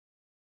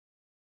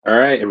All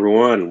right,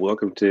 everyone.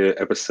 Welcome to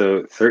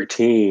episode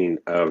 13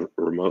 of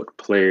Remote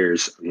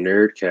Players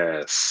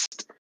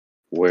Nerdcast,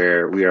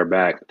 where we are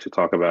back to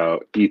talk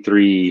about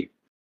E3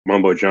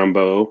 mumbo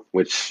jumbo,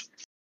 which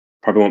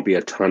probably won't be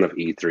a ton of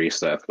E3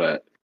 stuff,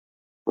 but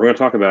we're going to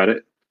talk about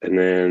it and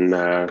then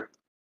talk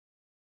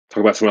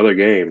about some other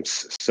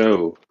games.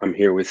 So I'm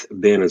here with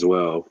Ben as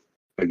well,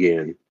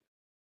 again.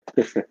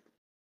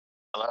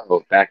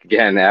 Hello, back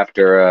again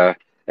after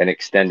an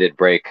extended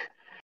break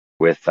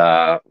with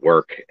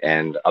work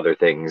and other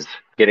things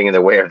getting in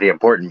the way of the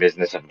important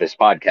business of this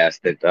podcast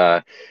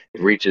that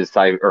it reaches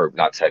or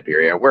not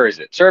Siberia. Where is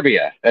it?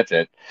 Serbia. That's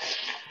it.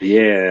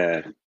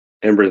 Yeah,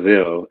 and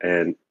Brazil,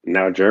 and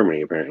now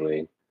Germany,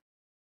 apparently.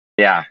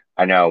 Yeah,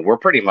 I know. We're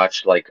pretty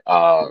much like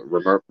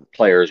remote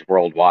players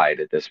worldwide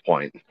at this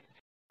point.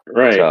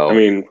 Right. I So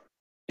mean,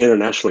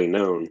 internationally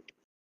known.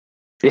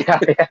 yeah,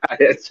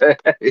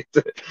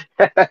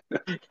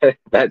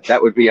 that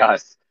would be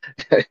us.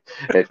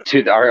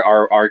 To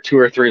our two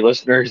or three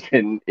listeners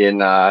in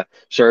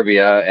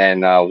Serbia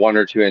and one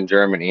or two in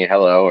Germany,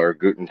 hello or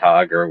Guten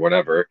Tag or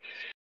whatever.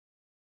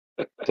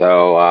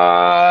 So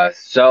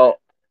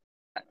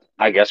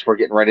I guess we're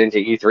getting right into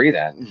E3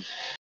 then.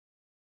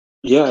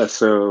 Yeah,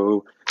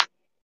 so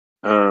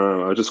I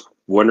was just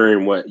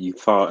wondering what you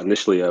thought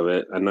initially of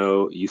it. I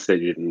know you said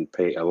you didn't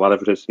pay a lot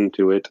of attention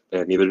to it,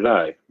 and neither did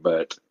I,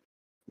 but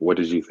what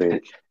did you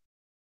think?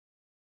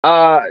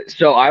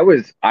 So I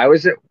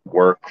was at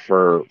work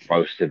for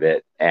most of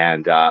it,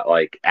 and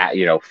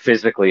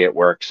physically at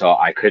work, so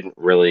I couldn't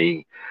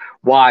really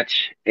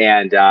watch,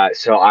 and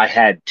so I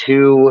had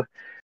two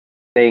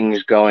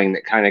things going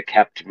that kind of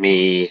kept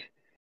me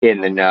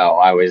in the know.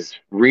 I was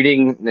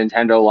reading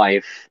Nintendo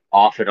Life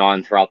off and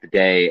on throughout the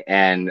day,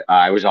 and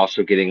I was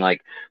also getting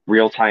like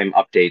real time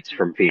updates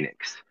from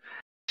Phoenix.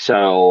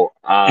 So,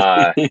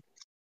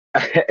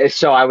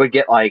 so I would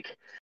get like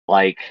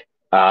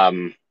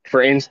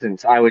for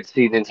instance, I would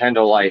see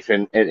Nintendo Life,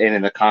 and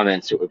in the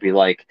comments it would be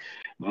like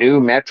new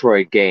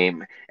Metroid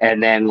game,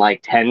 and then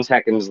like 10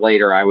 seconds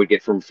later I would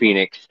get from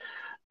Phoenix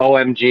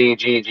OMG,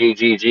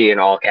 GGGG in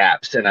all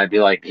caps. And I'd be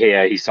like,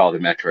 yeah, he saw the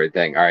Metroid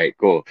thing. All right,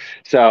 cool.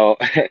 So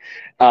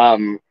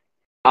um,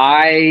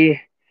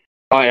 I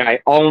I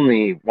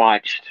only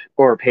watched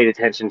or paid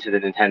attention to the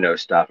Nintendo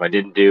stuff. I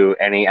didn't do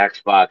any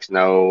Xbox,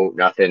 no,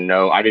 nothing,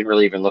 no. I didn't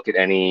really even look at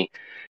any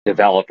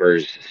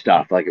developers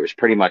stuff. Like it was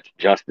pretty much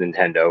just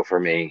Nintendo for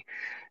me.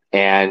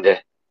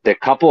 And the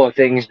couple of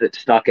things that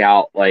stuck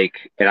out,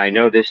 like, and I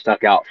know this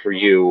stuck out for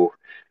you,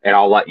 and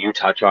I'll let you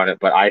touch on it,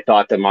 but I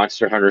thought the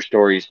Monster Hunter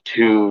Stories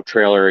 2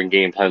 trailer and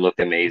gameplay looked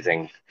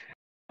amazing.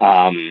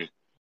 Um,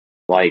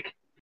 like,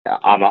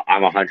 I'm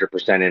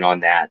 100% in on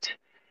that.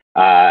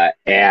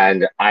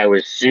 And I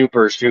was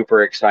super,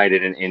 super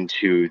excited and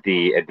into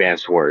the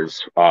Advance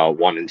Wars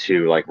 1 and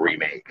 2 like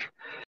remake.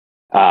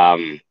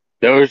 Um,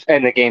 those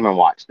and the Game and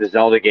Watch. The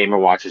Zelda Game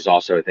and Watch is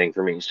also a thing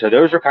for me. So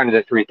those are kind of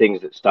the three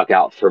things that stuck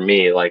out for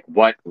me. Like,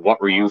 what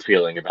were you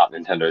feeling about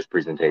Nintendo's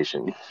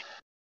presentation?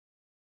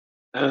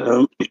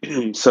 Um,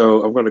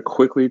 so I'm going to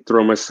quickly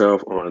throw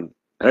myself on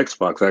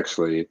Xbox,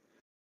 actually.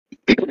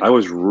 I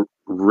was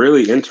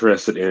really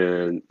interested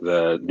in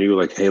the new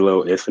like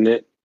Halo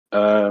Infinite,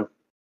 uh,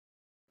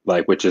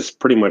 like which is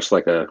pretty much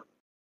like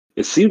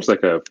it seems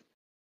like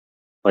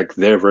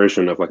their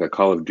version of like a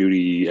Call of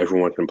Duty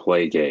everyone can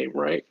play game,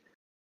 right?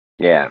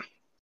 Yeah.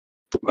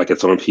 Like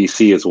it's on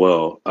PC as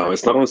well.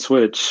 It's not on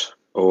Switch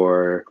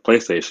or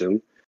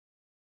PlayStation,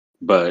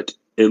 but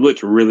it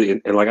looked really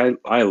and like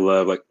I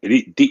love like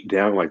deep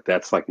down like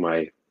that's like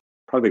my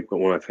probably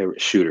one of my favorite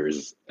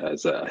shooters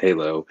as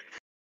Halo.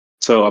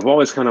 So I've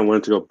always kind of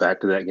wanted to go back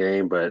to that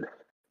game, but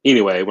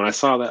anyway, when I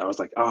saw that, I was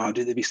like, oh,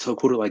 dude, it'd be so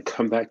cool to like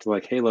come back to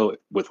like Halo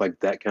with like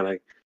that kind of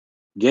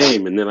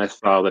game. And then I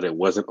saw that it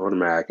wasn't on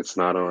Mac, it's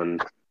not on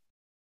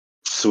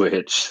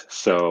Switch,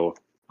 so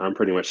I'm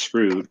pretty much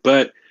screwed.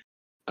 But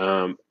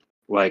um,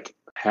 like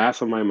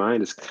half of my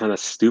mind is kind of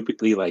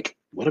stupidly like,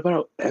 what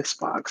about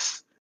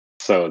Xbox?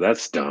 So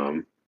that's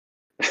dumb.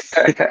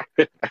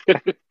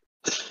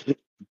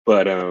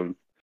 But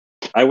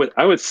I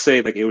would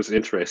say like it was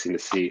interesting to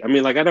see. I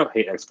mean, like I don't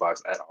hate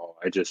Xbox at all.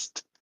 I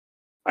just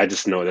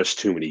know there's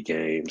too many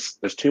games.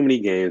 There's too many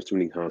games, too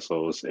many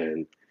consoles,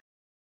 and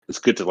it's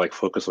good to like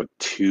focus on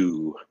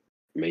two,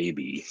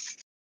 maybe.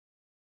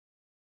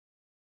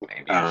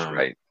 Maybe is Um,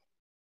 right.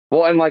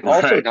 Well, and like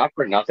also right. not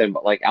for nothing,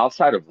 but like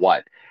outside of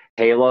what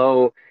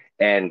Halo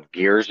and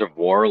Gears of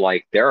War,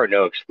 like there are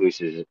no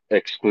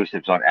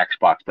exclusives on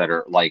Xbox that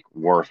are like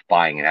worth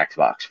buying an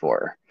Xbox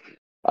for.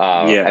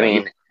 I Yeah.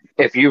 mean,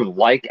 if you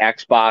like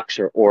Xbox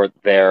or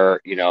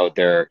their,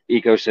 their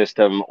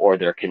ecosystem or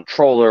their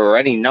controller or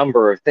any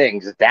number of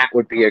things, that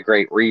would be a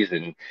great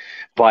reason.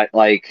 But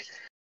like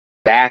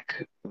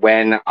back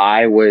when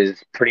I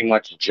was pretty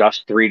much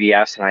just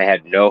 3DS and I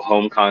had no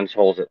home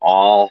consoles at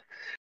all,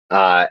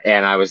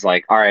 and I was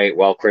like, all right,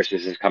 well,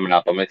 Christmas is coming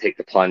up. I'm going to take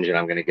the plunge and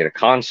I'm going to get a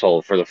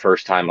console for the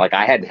first time. Like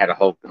I hadn't had a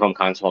home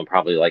console in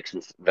probably like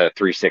since the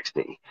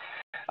 360.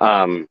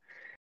 Um,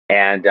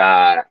 and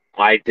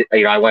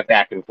I went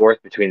back and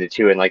forth between the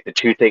two, and like the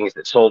two things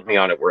that sold me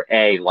on it were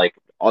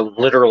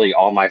literally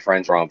all my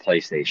friends were on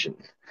PlayStation,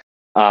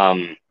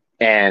 um,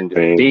 and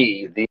Same.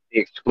 B, the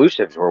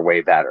exclusives were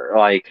way better.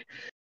 Like,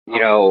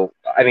 I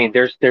mean,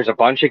 there's a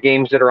bunch of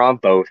games that are on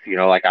both.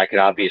 Like I could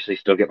obviously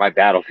still get my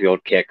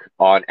Battlefield kick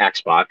on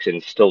Xbox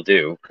and still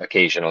do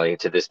occasionally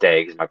to this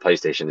day because my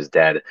PlayStation is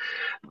dead.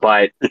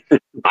 But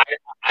I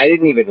I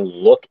didn't even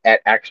look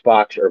at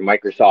Xbox or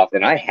Microsoft,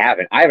 and I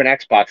haven't. I have an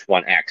Xbox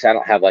One X. I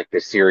don't have like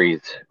the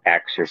Series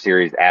X or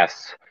Series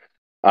S.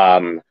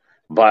 Um,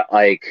 but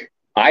like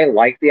I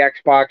like the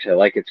Xbox. I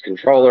like its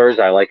controllers.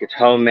 I like its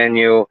home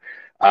menu.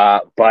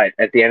 But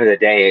at the end of the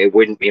day, it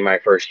wouldn't be my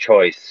first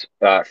choice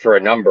for a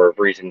number of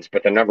reasons.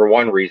 But the number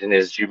one reason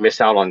is you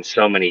miss out on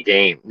so many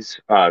games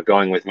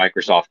going with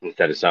Microsoft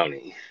instead of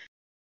Sony.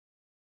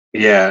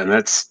 Yeah, and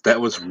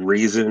that was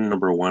reason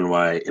number one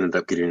why I ended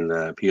up getting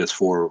the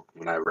PS4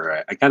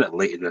 whenever I got it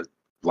late in the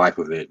life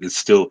of it. It's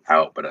still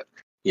out, but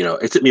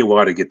it took me a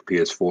while to get the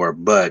PS4.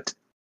 But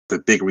the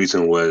big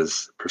reason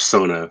was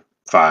Persona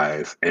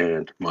 5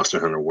 and Monster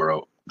Hunter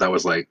World. That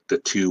was like the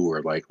two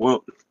were like,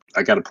 well,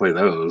 I got to play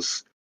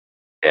those.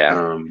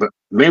 Yeah. But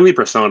mainly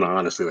Persona,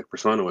 honestly. Like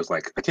Persona was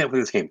like, I can't play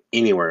this game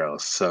anywhere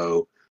else,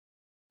 so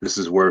this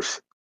is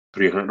worth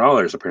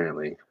 $300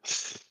 apparently.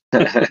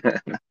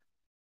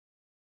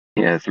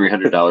 Yeah,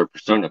 $300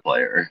 Persona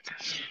player.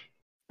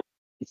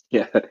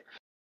 Yeah.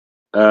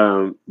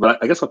 But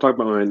I guess I'll talk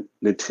about my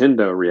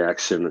Nintendo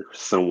reaction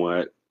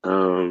somewhat.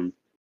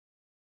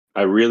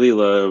 I really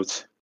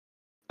loved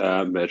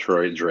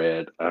Metroid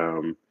Dread.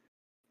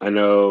 I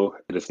know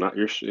it is not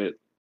your shit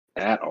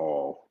at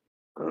all.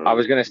 I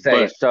was gonna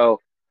say, But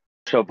so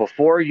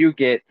before you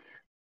get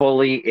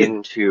fully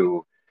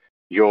into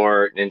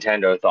your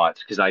Nintendo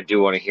thoughts, because I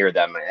do want to hear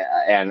them,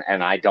 and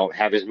I don't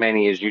have as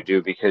many as you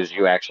do because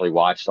you actually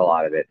watched a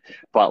lot of it.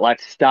 But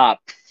let's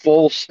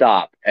full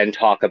stop, and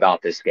talk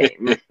about this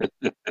game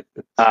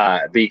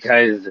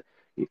because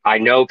I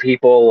know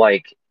people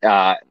like,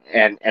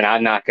 and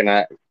I'm not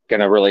gonna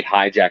really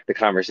hijack the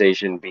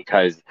conversation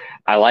because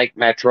I like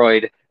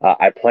Metroid.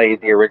 I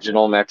played the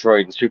original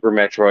Metroid and Super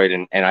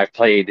Metroid, and I've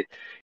played,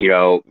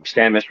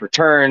 Samus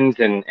Returns,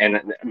 and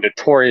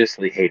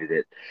notoriously hated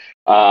it.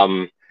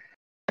 Um,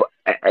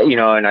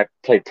 and I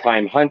played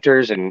Prime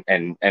Hunters and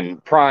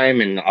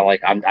Prime, and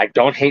I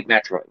don't hate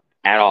Metroid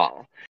at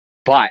all,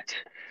 but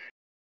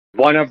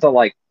one of the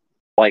like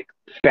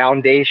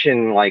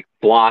foundation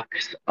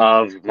blocks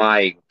of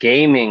my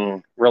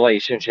gaming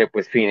relationship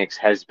with Phoenix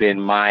has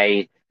been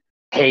my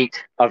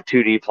hate of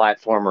 2D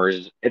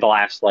platformers in the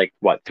last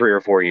 3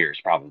 or 4 years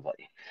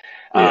probably.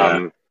 yeah.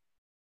 Um,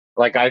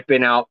 like I've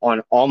been out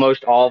on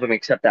almost all of them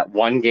except that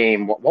one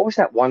game. What was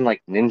that one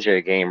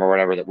ninja game or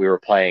whatever that we were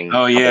playing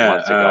Oh a couple yeah.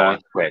 months ago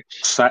on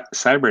Twitch?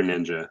 Cyber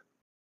Ninja.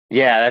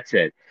 Yeah, that's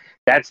it.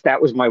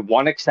 That was my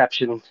one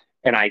exception,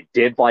 and I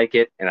did like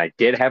it, and I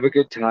did have a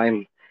good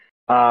time.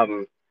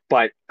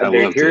 But I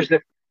loved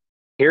it.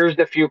 here's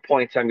the few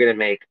points I'm gonna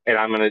make, and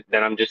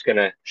I'm just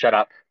gonna shut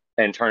up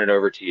and turn it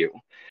over to you.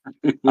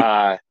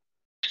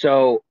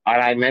 So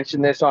and I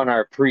mentioned this on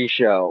our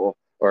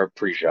our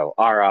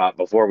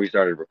before we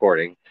started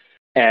recording,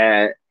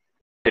 and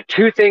the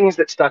two things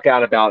that stuck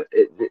out about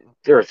it,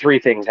 there are three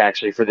things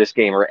actually for this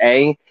game. Or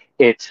A,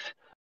 it's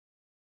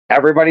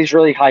everybody's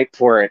really hyped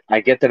for it.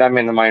 I get that I'm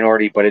in the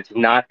minority, but it's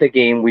not the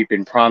game we've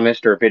been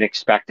promised or been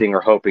expecting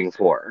or hoping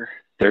for.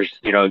 There's,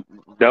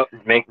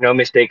 make no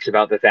mistakes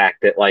about the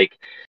fact that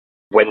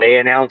when they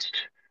announced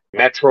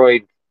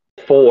Metroid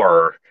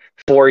 4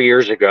 4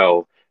 years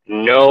ago,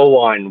 no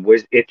one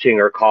was itching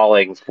or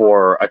calling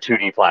for a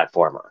 2D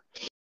platformer.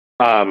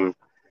 Um,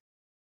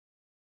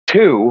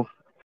 Two,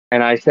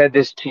 and I said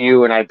this to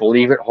you, and I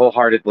believe it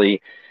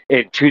wholeheartedly.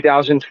 In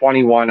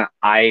 2021,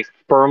 I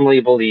firmly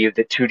believe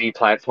that 2D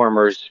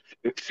platformers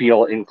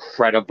feel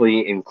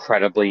incredibly,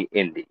 incredibly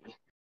indie.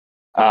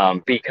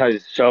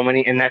 Because so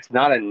many, and that's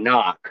not a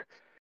knock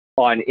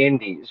on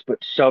indies, but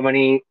so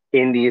many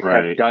indies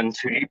have Right. done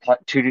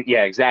 2D,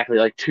 yeah, exactly,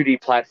 like 2D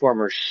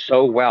platformers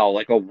so well,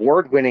 like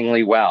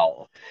award-winningly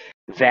well,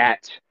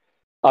 that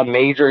a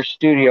major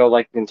studio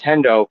like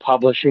Nintendo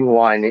publishing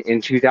one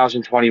in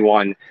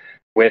 2021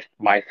 with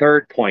my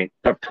third point,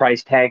 the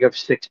price tag of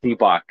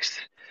 $60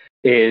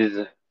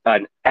 is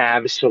an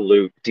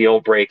absolute deal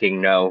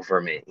breaking no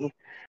for me.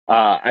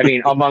 I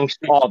mean, amongst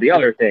all the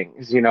other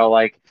things, I'm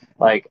not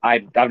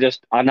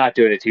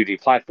doing a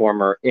 2D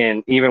platformer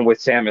in even with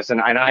Samus,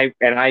 and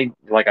I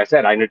like I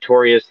said, I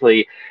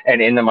notoriously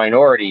and in the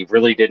minority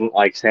really didn't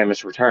like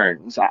Samus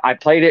Returns. I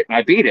played it and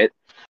I beat it,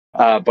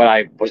 but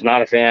I was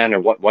not a fan or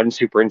wasn't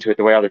super into it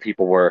the way other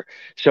people were.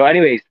 So,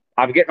 anyways,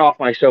 I'm getting off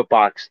my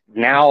soapbox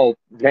now.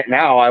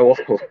 Now I will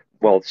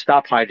will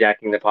stop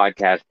hijacking the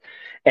podcast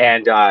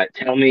and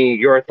tell me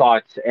your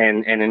thoughts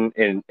and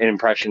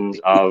impressions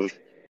of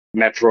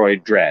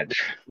Metroid Dread.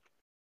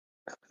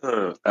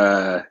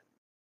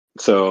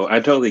 So I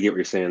totally get what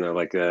you're saying though.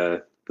 Like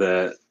the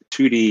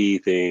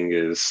 2D thing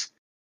is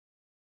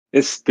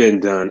it's been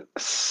done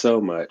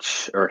so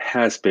much or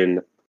has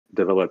been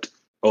developed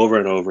over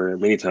and over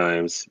many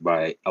times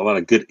by a lot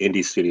of good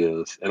indie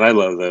studios, and I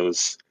love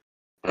those.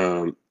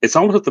 It's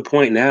almost at the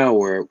point now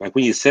where, like,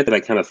 when you said that, I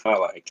kind of thought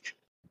like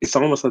it's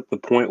almost at the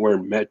point where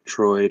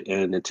Metroid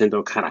and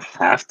Nintendo kind of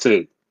have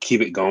to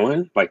keep it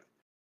going. Like,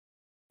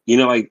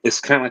 like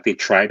it's kind of like they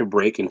try to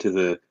break into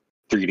the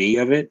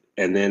 3D of it,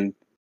 and then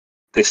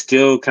they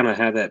still kind of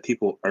have that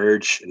people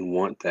urge and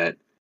want that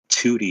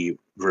 2D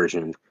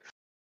version.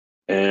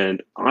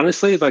 And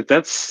honestly, like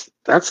that's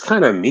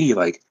kind of me.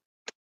 Like,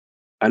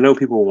 I know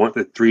people want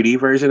the 3D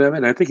version of it,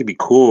 and I think it'd be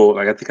cool.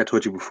 Like, I think I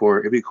told you before,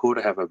 it'd be cool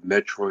to have a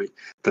Metroid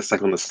that's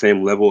like on the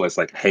same level as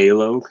like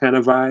Halo kind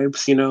of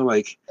vibes.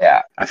 Like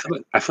Yeah. I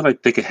feel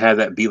like they could have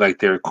that be like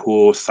their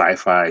cool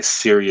sci-fi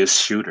serious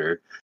shooter,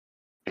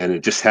 and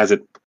it just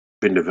hasn't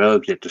been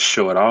developed yet to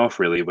show it off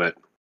really. But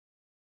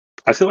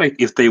I feel like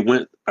if they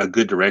went a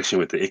good direction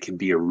with it, it could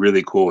be a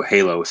really cool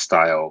Halo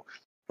style,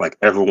 like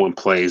everyone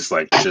plays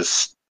like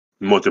just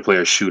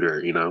multiplayer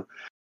shooter.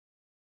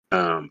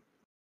 Um,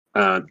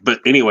 but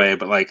anyway,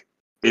 but like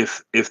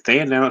if they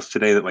announced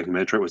today that like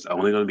Metroid was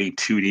only going to be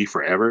 2D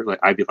forever, like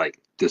I'd be like,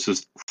 this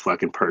is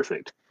fucking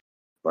perfect.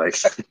 Like,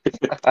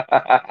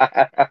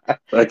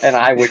 like And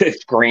I would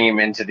scream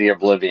into the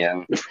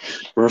oblivion.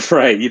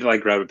 right, you'd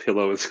like grab a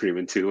pillow and scream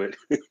into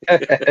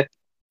it.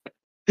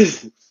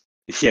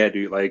 Yeah,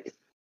 dude. Like,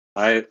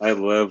 I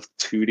love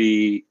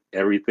 2D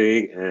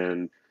everything,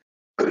 and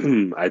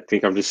I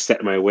think I'm just set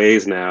in my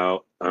ways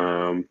now.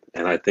 And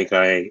I think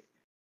I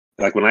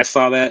like when I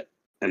saw that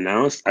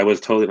announced, I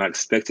was totally not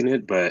expecting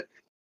it, but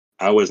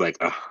I was like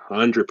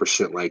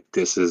 100% like,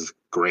 this is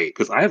great.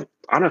 Because I've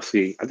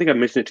honestly, I think I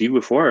mentioned it to you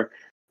before.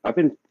 I've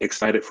been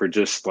excited for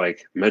just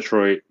like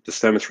Metroid: The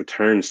Samus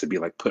Returns to be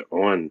like put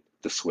on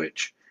the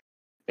Switch.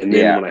 And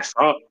then Yeah.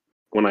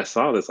 when I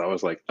saw this, I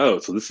was like, oh,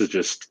 so this is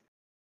just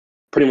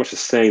pretty much the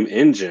same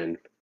engine,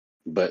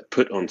 but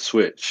put on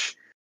Switch.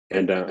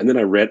 And then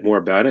I read more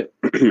about it,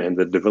 and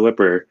the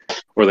developer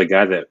or the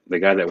guy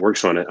that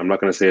works on it, I'm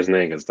not going to say his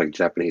name because it's like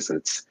Japanese and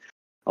it's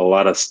a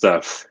lot of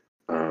stuff.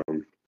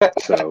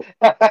 So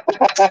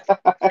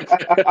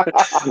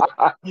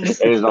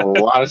There's a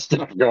lot of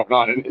stuff going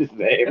on in his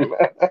name.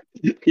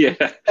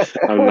 yeah,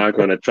 I'm not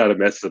going to try to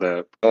mess it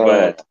up. Uh,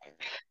 But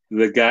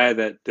the guy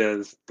that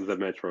does the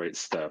Metroid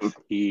stuff,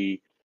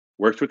 he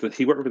worked with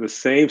the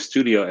same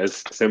studio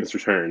as Samus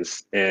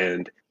Returns,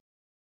 and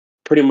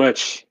pretty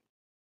much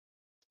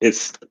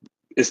it's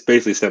it's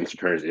basically Samus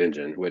Returns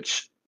engine,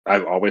 which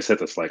I've always said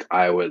that's like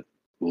I would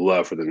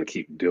love for them to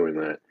keep doing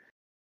that.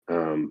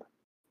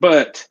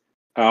 But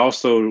I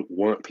also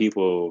want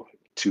people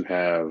to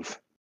have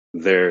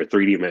their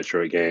 3D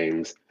Metroid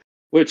games,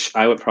 which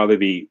I would probably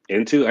be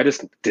into. I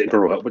just didn't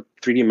grow up with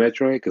 3D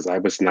Metroid because I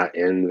was not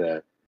in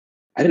the.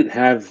 I didn't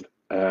have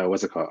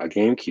what's it called, a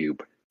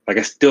GameCube. Like,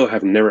 I still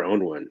have never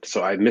owned one,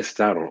 so I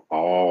missed out on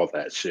all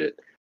that shit.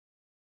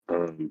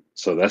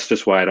 So that's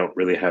just why I don't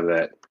really have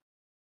that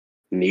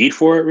need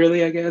for it,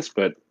 really. I guess,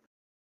 but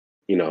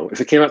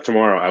if it came out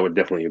tomorrow, I would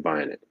definitely be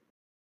buying it.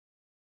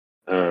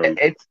 Um,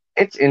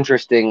 it's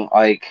interesting.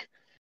 Like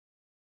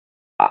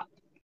I,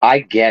 I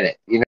get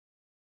it.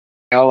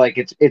 Like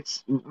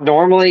it's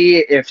normally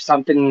if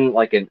something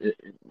like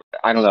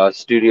I don't know, a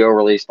studio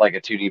released like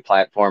a 2D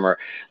platformer,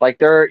 like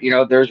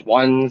there's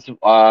ones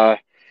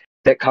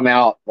that come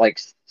out like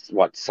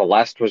what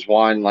Celeste was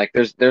one. Like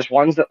there's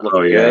ones that look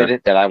oh yeah,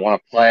 good that I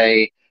want to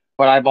play,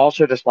 but I've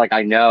also just like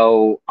I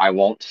know I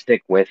won't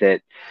stick with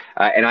it,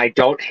 and I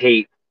don't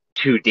hate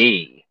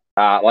 2D.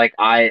 Like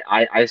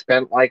I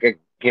spent like a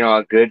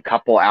good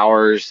couple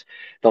hours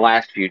the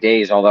last few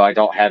days, although I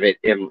don't have it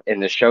in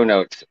the show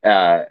notes.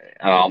 And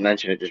I'll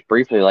mention it just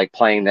briefly, like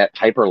playing that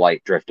Hyper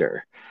Light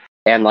Drifter,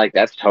 and like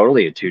that's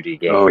totally a 2D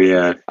oh game.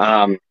 yeah.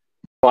 Um,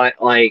 but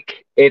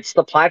like it's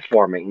the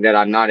platforming that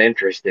I'm not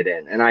interested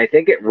in. And I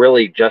think it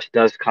really just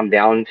does come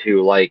down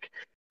to like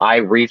I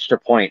reached a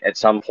point at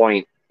some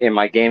point in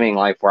my gaming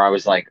life where I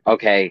was like,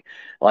 okay,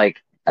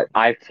 like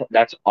I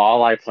that's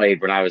all I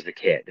played when I was a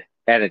kid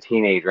and a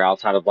teenager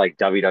outside of like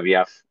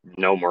WWF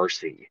No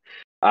Mercy.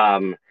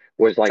 Um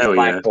was like Oh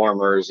yeah.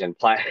 platformers and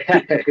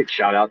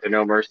shout out to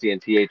No Mercy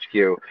and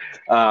THQ.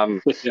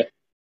 Um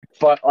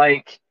but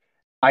like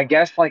I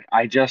guess like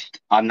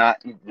I'm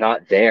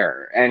not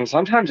there, and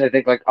sometimes I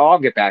think like oh I'll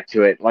get back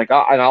to it like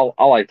I'll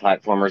like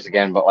platformers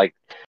again, but like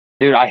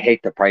dude I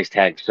hate the price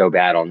tag so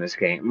bad on this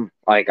game.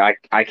 Like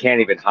I can't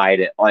even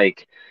hide it.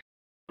 Like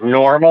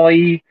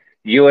normally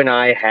you and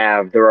I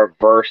have the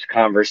reverse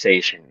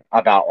conversation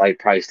about like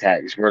price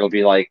tags where it'll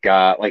be like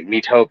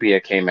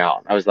Metopia came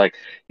out. I was like,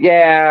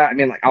 yeah, I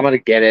mean like I'm gonna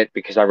get it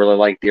because I really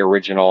like the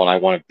original and I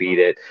want to beat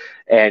it.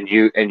 And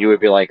you would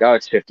be like, oh,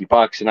 it's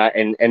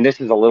 $50. And this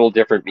is a little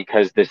different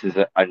because this is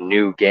a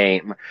new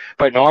game.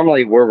 But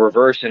normally we're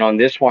reversing on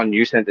this one.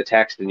 You sent the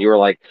text and you were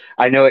like,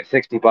 I know it's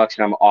 $60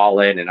 and I'm all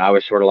in. And I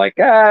was sort of like,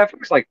 if it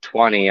was like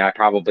 20, I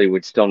probably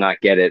would still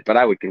not get it, but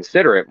I would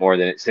consider it more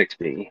than it's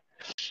 60.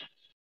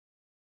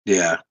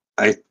 Yeah,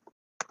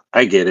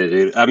 I get it,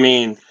 dude. I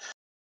mean,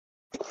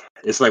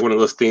 it's like one of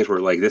those things where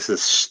like this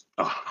is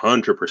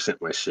 100%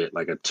 my shit.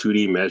 Like a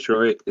 2D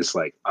Metroid, it's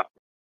like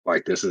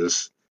Like this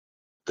is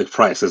the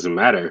price doesn't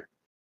matter.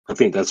 I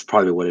think that's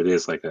probably what it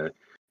is.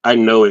 I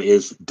know it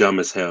is dumb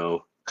as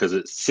hell because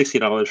it's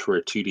 $60 for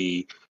a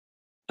 2D,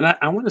 and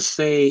I want to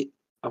say,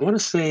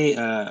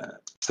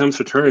 Sims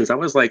Returns. I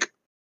was like,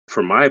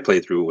 for my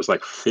playthrough, it was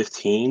like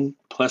 15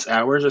 plus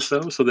hours or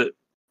so, so that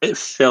it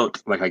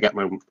felt like I got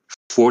my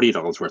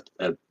 $40 worth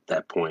at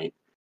that point.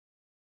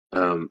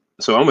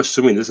 So I'm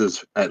assuming this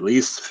is at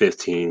least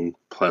 15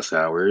 plus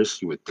hours.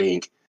 You would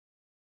think.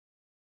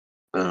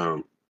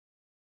 Um,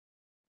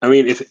 I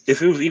mean, if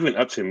it was even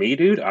up to me,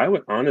 dude, I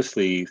would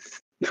honestly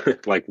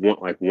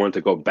want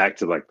to go back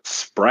to like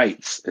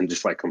sprites and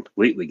just like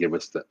completely give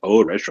us the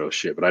old retro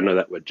shit. But I know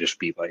that would just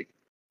be like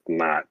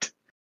not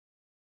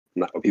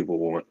not what people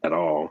want at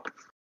all.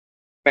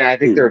 And I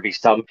think there would be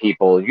some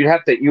people you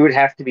would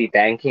have to be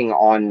banking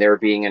on there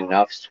being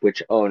enough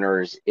Switch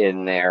owners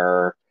in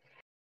their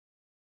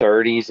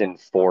 30s and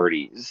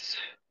 40s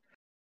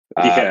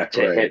Yeah,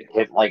 to right.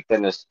 hit like the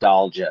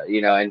nostalgia,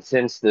 and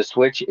since the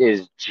Switch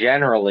is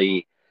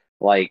generally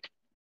like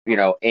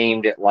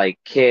aimed at like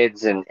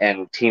kids and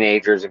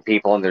teenagers and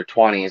people in their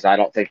 20s, I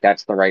don't think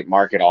that's the right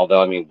market.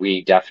 Although I mean,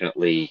 we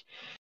definitely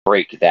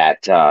break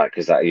that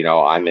because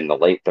I'm in the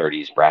late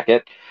 30s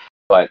bracket,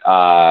 but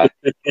but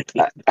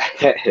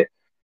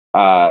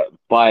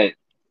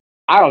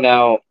I don't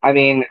know. I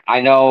mean,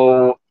 I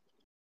know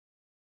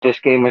this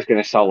game is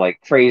going to sell like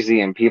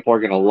crazy and people are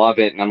going to love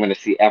it and I'm going to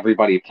see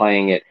everybody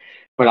playing it.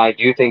 But I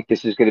do think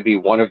this is going to be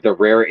one of the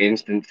rare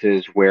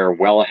instances where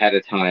well ahead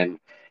of time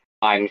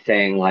I'm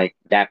saying like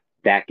that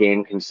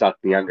game can suck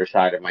the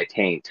underside of my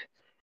taint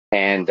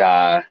and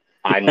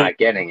I'm not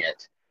getting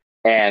it.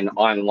 And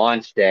on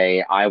launch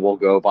day, I will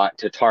go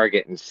to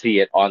Target and see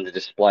it on the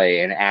display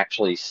and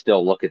actually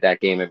still look at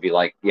that game and be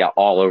like, yeah,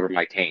 all over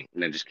my taint,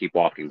 and then just keep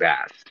walking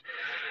past.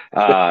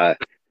 Uh,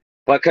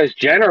 because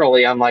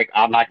generally I'm like,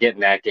 I'm not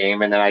getting that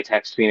game, and then I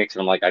text Phoenix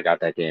and I'm like, I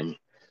got that game.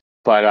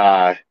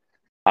 But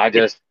I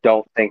just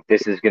don't think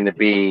this is going to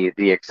be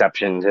the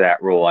exception to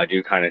that rule. I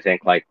do kind of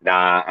think like,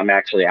 nah, I'm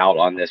actually out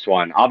on this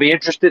one. I'll be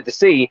interested to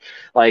see.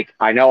 Like,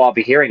 I know I'll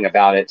be hearing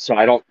about it, so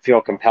I don't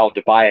feel compelled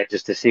to buy it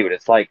just to see what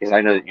it's like because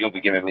I know that you'll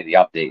be giving me the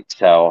update.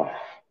 So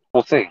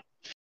we'll see.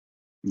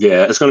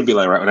 Yeah, it's gonna be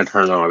like right when I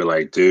turn it on, I'll be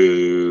like,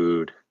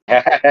 dude.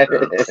 Uh,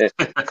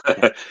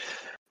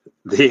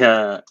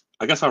 the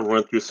I guess I'll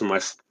run through some of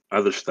my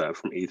other stuff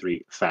from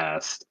E3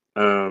 fast.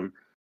 I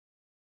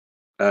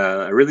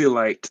really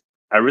liked.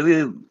 I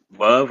really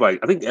love like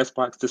I think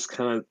Xbox just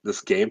kind of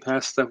this Game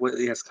Pass stuff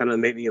lately has kind of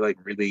made me like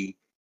really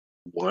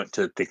want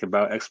to think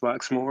about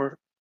Xbox more.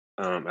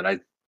 And I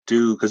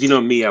do because you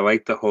know me, I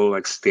like the whole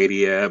like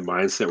Stadia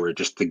mindset where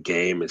just the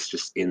game is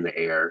just in the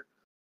air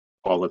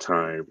all the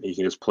time. You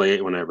can just play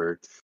it whenever.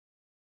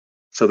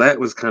 So that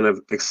was kind of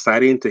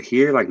exciting to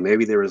hear. Like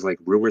maybe there was like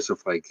rumors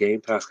of like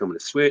Game Pass coming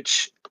to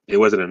Switch. It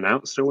wasn't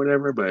announced or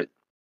whatever, but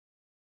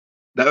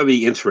that would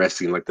be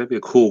interesting. Like that'd be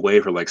a cool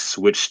way for like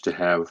Switch to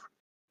have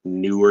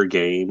newer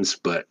games,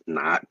 but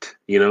not,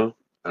 you know,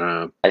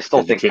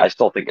 because you I can't.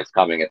 still think it's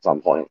coming at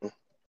some point.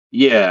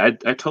 Yeah,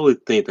 I totally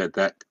think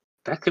that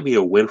could be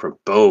a win for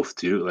both,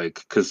 dude. Like,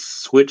 because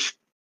Switch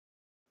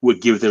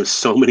would give them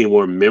so many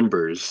more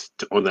members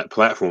on that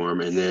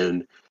platform, and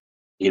then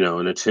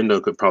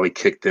Nintendo could probably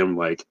kick them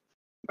like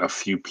a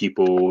few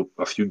people,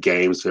 a few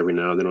games every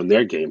now and then on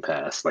their Game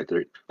Pass. Like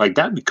they're like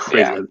that'd be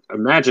crazy. Yeah.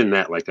 Imagine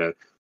that like a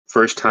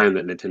first time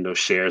that Nintendo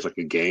shares like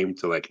a game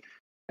to like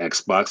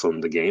Xbox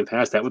on the Game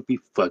Pass. That would be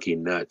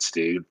fucking nuts,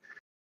 dude.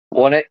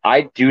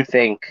 I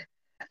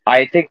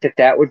think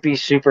that would be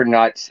super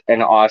nuts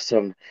and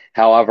awesome.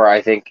 However,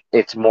 I think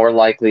it's more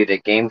likely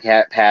that Game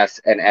Pass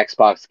and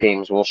Xbox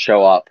games will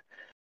show up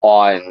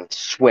on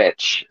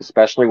Switch,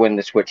 especially when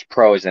the Switch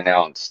Pro is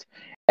announced.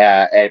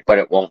 But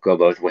it won't go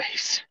both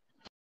ways.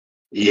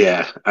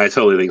 Yeah, I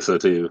totally think so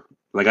too.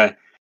 Like I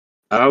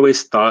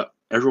always thought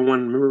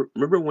everyone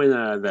remember when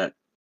that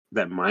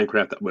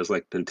Minecraft that was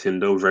like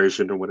Nintendo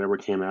version or whatever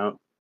came out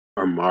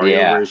or Mario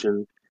Yeah.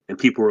 version, and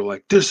people were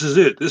like, "This is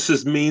it. This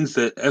is means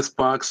that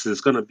Xbox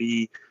is gonna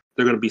be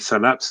they're gonna be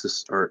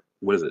synopsis or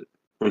what is it?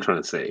 What I'm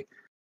trying to say.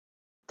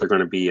 They're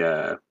gonna be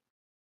damn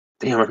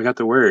I forgot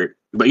the word,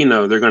 but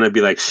they're gonna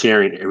be like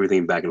sharing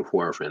everything back and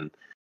forth, and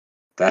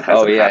that Oh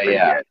hasn't yeah, happened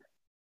yeah. yet.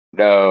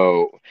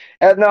 No,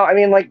 no. I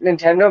mean, like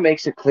Nintendo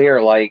makes it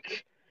clear,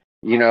 like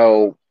you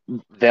know,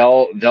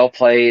 they'll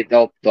play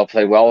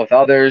well with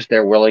others.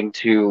 They're willing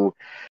to,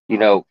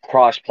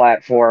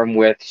 cross-platform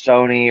with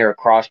Sony or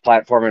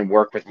cross-platform and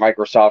work with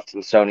Microsoft,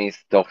 and Sony's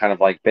still kind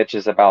of like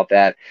bitches about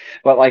that.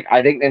 But like,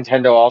 I think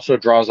Nintendo also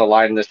draws a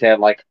line in the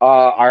sand, like,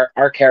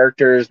 our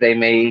characters they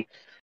may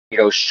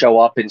show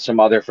up in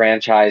some other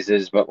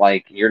franchises, but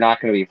like you're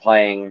not going to be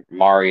playing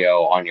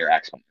Mario on your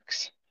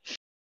Xbox.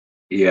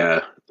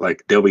 Yeah,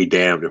 like they'll be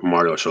damned if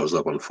Mario shows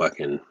up on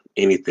fucking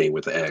anything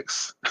with the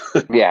X.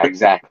 Yeah,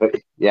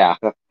 exactly. Yeah.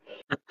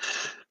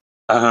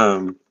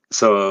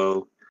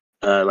 So,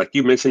 like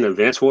you mentioned,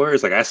 Advance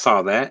Wars, like I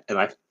saw that,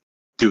 and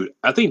dude,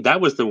 I think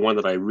that was the one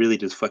that I really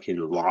just fucking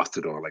lost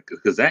it on, like,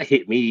 because that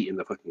hit me in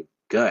the fucking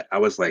gut. I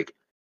was like,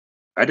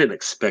 I didn't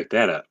expect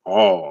that at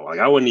all. Like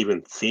I wasn't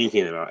even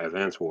thinking about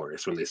Advance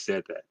Wars when they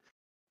said that.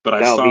 But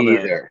I No, saw me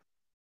that either.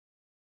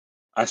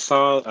 I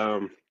saw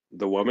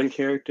the woman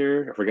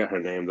character, I forgot her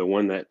name, the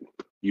one that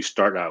you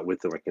start out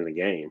with like in the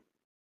game.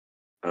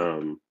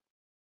 Um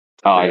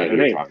Oh, I I know forgot who her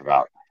you're name. talking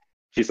about.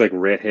 She's like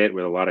redhead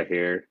with a lot of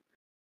hair.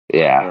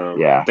 Yeah,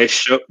 yeah. They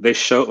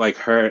showed like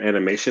her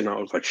animation. I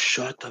was like,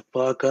 shut the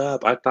fuck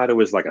up. I thought it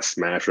was like a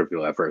Smash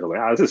reveal at first. I was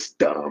like, oh, this is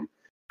dumb.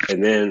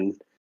 And then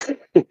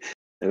and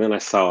then I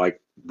saw like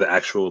the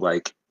actual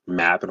like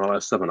map and all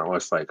that stuff, and I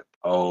was like,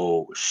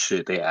 oh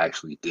shit, they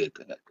actually did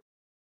that.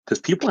 Because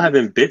people have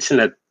been bitching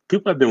that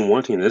people have been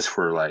wanting this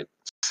for like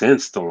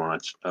since the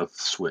launch of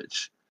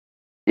Switch.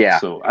 Yeah,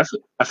 So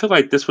I feel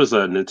like this was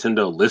a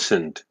Nintendo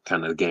listened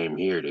kind of game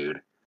here,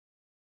 dude.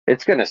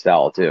 it's gonna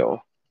sell too.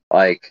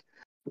 Like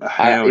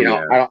Hell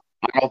yeah.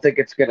 I don't think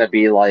it's gonna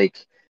be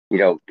like,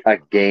 a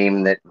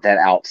game that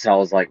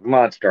outsells like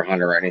Monster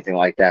Hunter or anything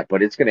like that,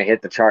 but it's gonna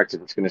hit the charts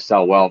and it's gonna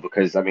sell well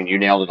because I mean you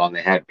nailed it on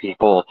the head.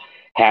 People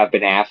have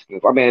been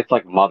asking for, I mean it's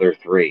like Mother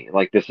 3.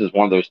 Like this is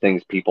one of those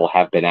things people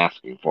have been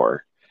asking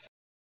for.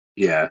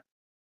 Yeah.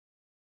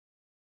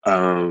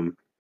 Um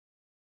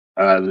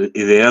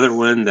the other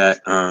one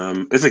that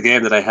is a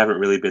game that I haven't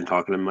really been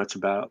talking much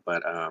about,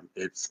 but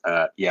it's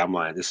yeah, I'm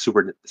lying. It's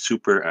super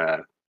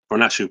or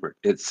not super.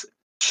 It's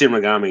Shin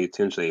Megami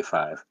Tensei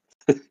 5.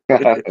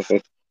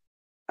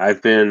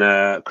 I've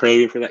been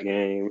craving for that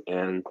game,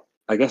 and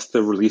I guess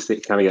the release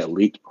date kind of got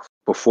leaked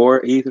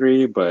before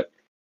E3, but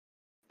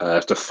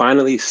to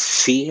finally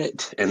see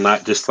it and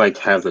not just like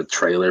have the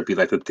trailer be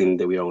like the thing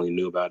that we only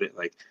knew about it,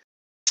 like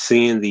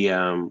seeing the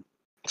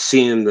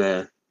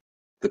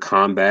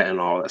combat and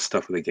all that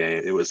stuff in the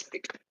game. It was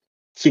like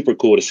super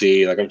cool to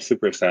see. Like I'm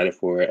super excited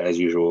for it as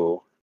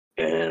usual,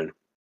 and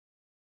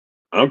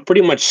I'm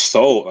pretty much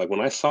sold. Like when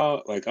I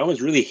saw, like I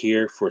was really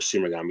here for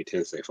Shin Megami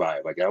Tensei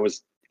 5. Like I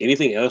was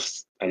anything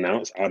else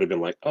announced, I would have been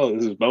like, oh,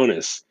 this is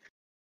bonus.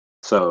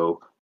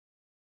 So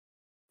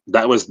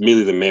that was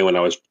really the main one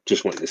I was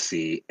just wanting to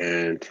see,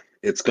 and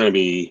it's gonna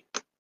be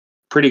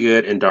pretty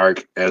good and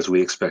dark as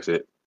we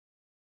expected.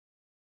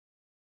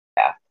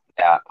 Yeah,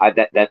 yeah.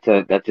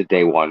 That's a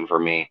day one for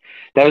me.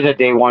 That was a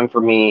day one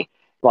for me.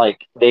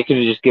 Like they could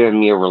have just given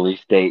me a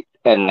release date,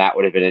 and that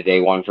would have been a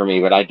day one for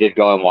me. But I did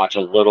go and watch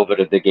a little bit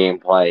of the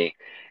gameplay,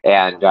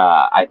 and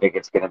I think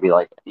it's going to be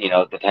like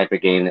the type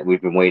of game that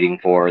we've been waiting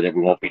for. That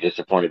we won't be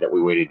disappointed that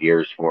we waited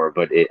years for.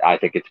 But I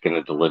think it's going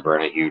to deliver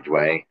in a huge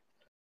way.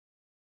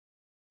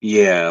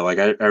 Yeah, like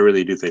I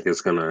really do think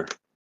it's gonna.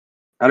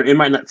 It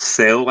might not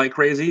sell like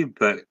crazy,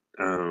 but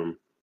um,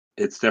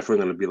 it's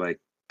definitely gonna be like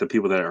the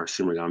people that are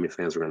Shin Megami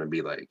fans are gonna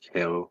be like,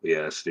 hell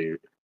yes, dude.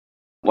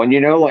 When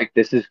like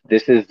this is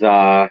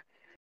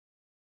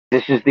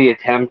the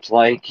attempt.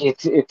 Like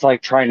it's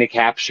like trying to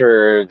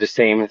capture the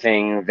same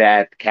thing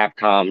that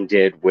Capcom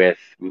did with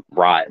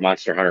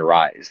Monster Hunter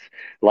Rise.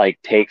 Like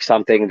take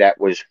something that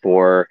was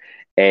for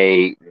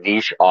a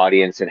niche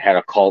audience and had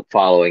a cult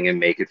following and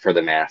make it for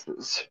the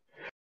masses.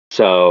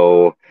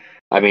 So,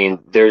 I mean,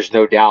 there's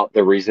no doubt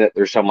the reason that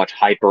there's so much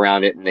hype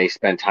around it and they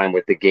spend time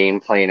with the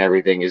gameplay and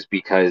everything is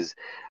because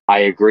I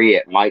agree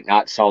it might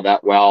not sell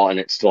that well and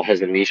it still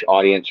has a niche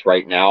audience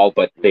right now,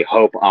 but the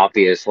hope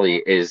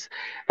obviously is,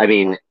 I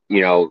mean,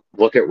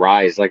 look at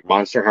Rise. Like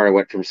Monster Hunter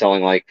went from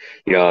selling like,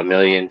 1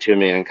 million, 2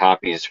 million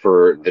copies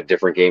for the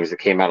different games that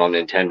came out on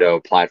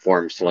Nintendo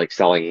platforms to like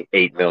selling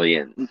 8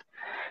 million.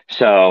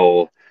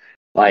 So,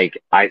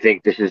 like I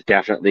think this is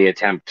definitely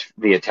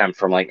the attempt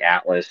from like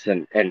Atlas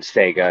and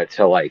Sega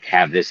to like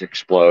have this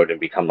explode and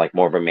become like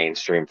more of a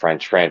mainstream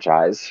French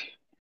franchise.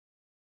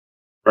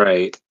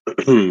 Right.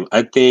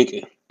 I think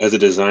as a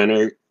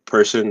designer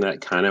person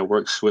that kind of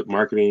works with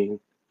marketing,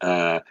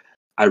 uh,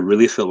 I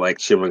really feel like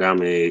Shin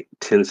Megami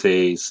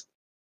Tensei's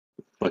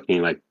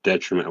fucking like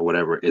detriment or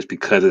whatever is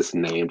because it's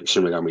named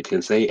Shin Megami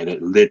Tensei and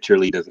it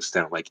literally doesn't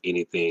sound like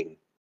anything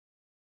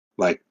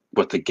like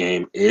what the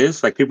game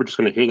is. Like people are just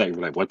gonna hear that and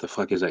be like, "What the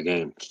fuck is that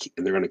game?"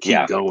 And they're gonna keep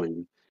Yeah.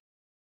 going.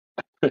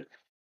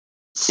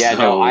 Yeah, no,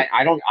 So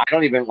I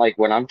don't even like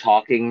when I'm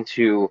talking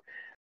to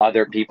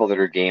other people that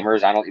are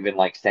gamers, I don't even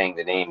like saying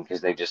the name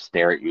because they just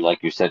stare at you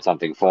like you said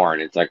something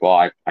foreign. It's like, well,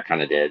 I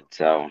kind of did.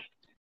 So,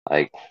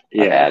 like,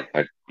 my yeah, bad,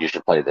 but you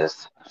should play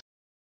this.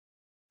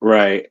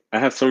 right. I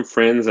have some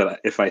friends that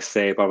if I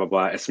say blah blah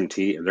blah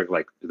SMT and they're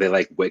like they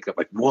like wake up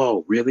like,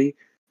 "Whoa, really?"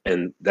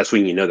 And that's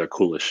when you know they're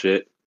cool as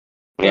shit.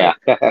 Yeah.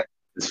 But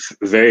there's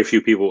very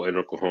few people in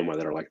Oklahoma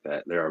that are like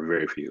that. There are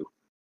very few.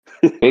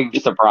 Big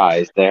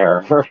surprise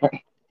there.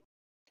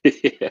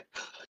 Yeah.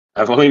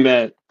 I've only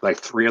met like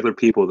three other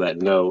people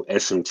that know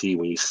SMT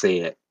when you say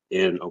it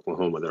in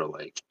Oklahoma. They're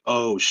like,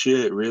 "Oh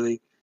shit,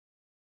 really?"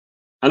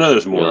 I know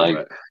there's You're more, like,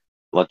 but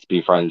let's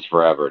be friends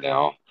forever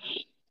now.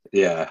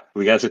 yeah,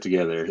 we got to sit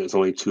together. There's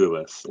only two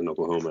of us in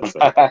Oklahoma, so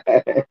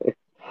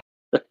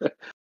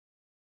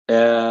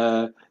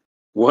uh,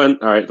 one.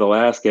 All right, the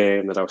last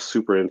game that I was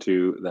super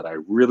into that I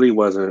really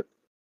wasn't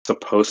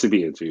supposed to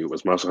be into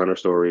was Monster Hunter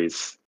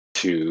Stories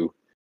 2.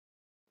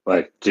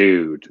 Like,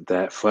 dude,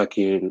 that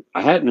fucking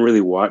I hadn't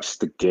really watched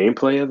the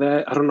gameplay of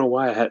that. I don't know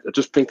why I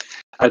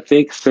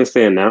think since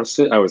they announced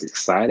it, I was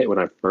excited when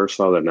I first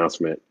saw the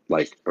announcement,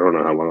 like, I don't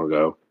know how long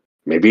ago,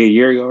 maybe a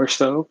year ago or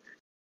so.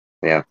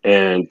 Yeah.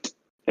 And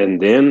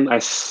then I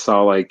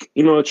saw like,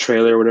 a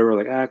trailer or whatever,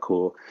 like,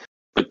 cool.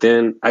 But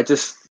then I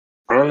just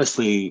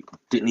honestly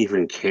didn't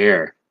even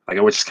care. Like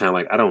I was just kind of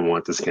like, I don't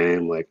want this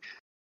game. Like,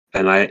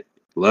 and I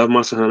love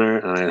Monster Hunter,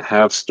 and I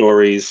have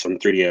stories on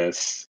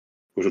 3DS,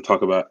 which we'll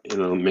talk about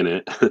in a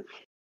minute.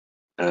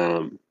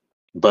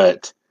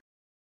 But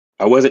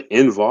I wasn't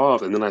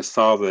involved, and then I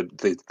saw the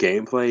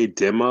gameplay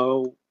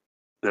demo,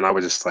 and I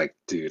was just like,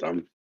 dude,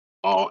 I'm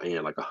all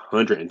in, like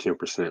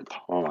 110%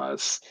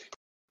 pause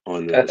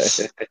on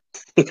this.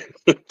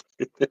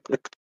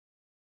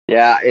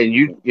 Yeah,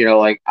 and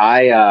like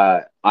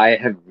I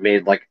have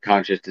made like a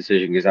conscious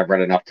decision because I've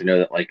read enough to know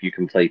that like you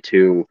can play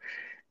two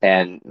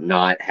and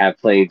not have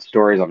played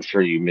stories. I'm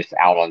sure you miss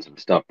out on some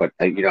stuff, but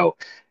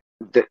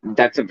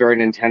that's a very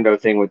Nintendo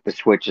thing with the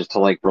Switch is to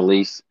like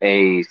release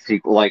a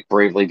sequel like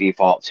Bravely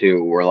Default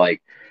 2, where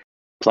like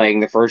playing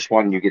the first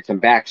one you get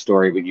some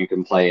backstory, but you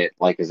can play it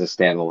like as a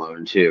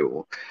standalone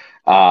too.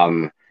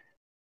 Um,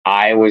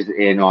 I was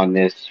in on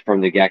this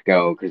from the get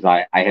go because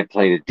I had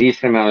played a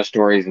decent amount of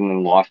stories and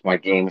then lost my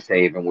game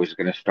save and was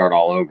going to start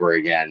all over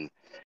again.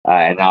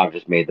 And now I've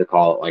just made the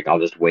call like I'll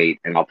just wait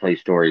and I'll play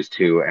stories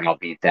too and I'll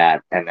beat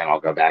that and then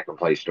I'll go back and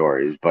play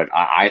stories. But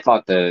I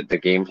thought the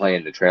gameplay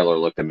and the trailer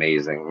looked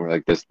amazing.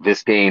 Like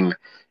this game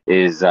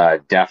is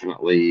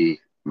definitely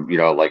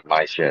like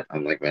my shit.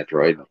 Unlike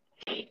Metroid.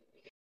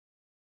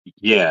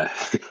 Yeah.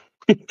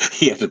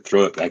 You have to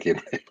throw it back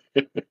in.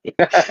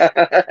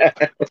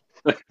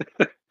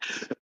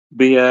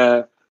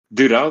 The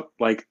dude,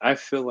 I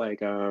feel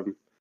like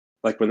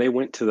when they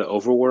went to the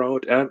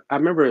overworld, I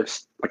remember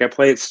like I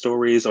played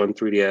stories on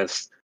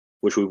 3DS,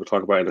 which we will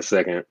talk about in a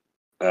second.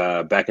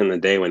 Back in the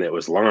day when it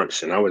was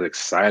launched, and I was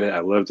excited. I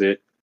loved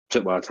it.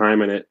 Took a lot of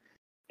time in it,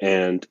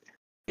 and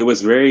it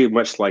was very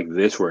much like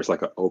this, where it's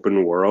like an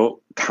open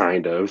world,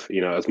 kind of,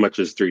 as much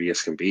as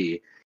 3DS can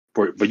be.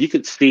 But you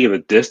could see in the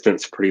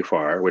distance pretty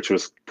far, which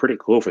was pretty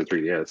cool for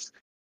 3DS.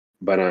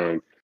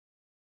 But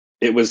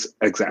it was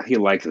exactly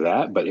like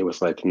that, but it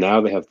was like now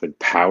they have the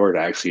power to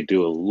actually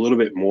do a little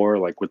bit more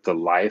like with the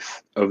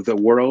life of the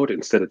world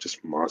instead of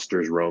just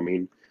monsters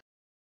roaming.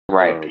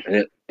 Right.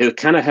 And it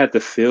kind of had the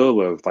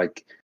feel of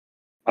like,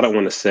 I don't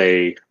want to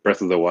say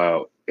Breath of the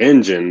Wild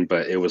engine,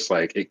 but it was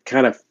like it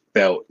kind of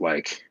felt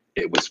like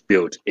it was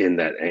built in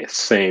that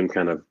same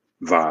kind of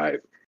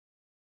vibe.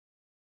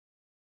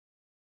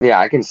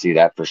 Yeah, I can see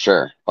that for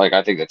sure. Like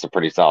I think that's a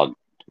pretty solid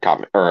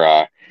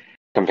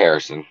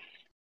comparison.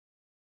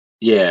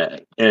 Yeah,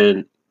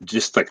 and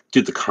just like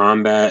do the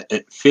combat,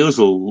 it feels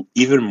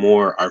even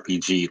more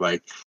RPG.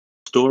 Like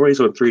stories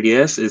on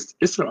 3DS is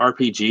it's an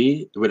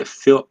RPG, but it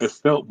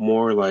felt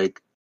more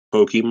like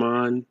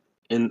Pokemon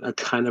in a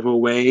kind of a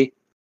way.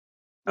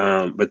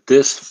 But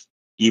this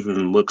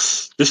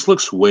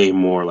looks way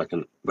more like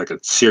a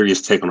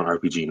serious take on an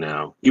RPG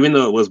now, even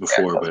though it was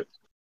before. Yeah. But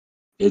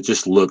it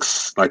just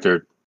looks like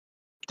they're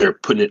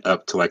putting it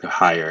up to like a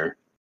higher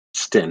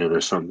standard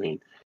or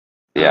something.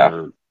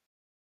 Yeah.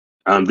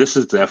 Um, this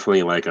is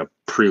definitely like a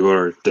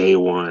pre-order day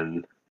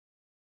one,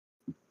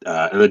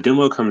 and the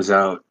demo comes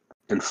out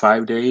in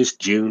 5 days,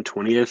 June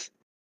 20th.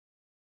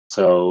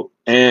 So,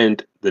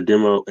 and the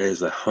demo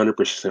is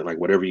 100% like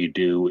whatever you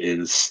do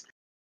is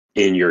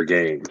in your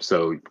game.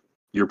 So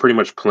you're pretty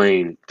much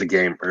playing the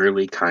game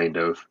early, kind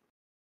of,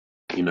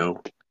 you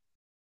know.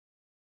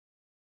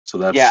 So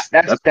Yeah,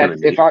 that's kind of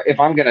neat. if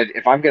I'm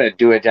gonna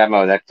do a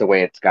demo, that's the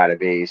way it's got to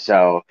be.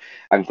 So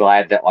I'm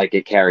glad that like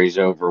it carries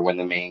over when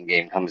the main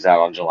game comes out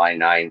on July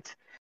 9th.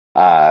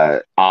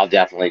 I'll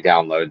definitely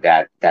download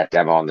that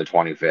demo on the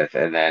 25th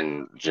and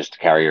then just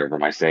carry over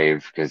my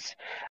save because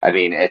I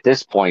mean at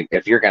this point,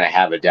 if you're gonna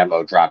have a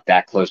demo drop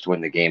that close to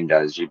when the game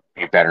does, you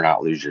better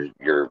not lose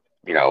your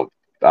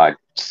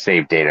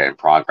save data in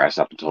progress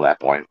up until that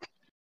point.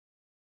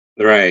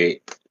 Right.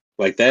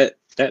 Like that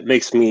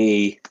makes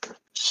me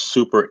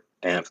super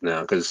amped now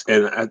because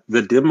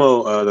the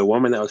demo, the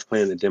woman that was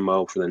playing the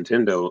demo for the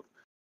Nintendo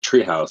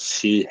Treehouse,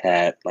 she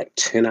had like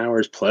 10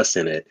 hours plus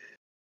in it,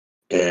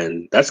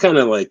 and that's kind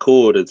of like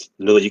cool to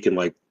know that you can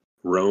like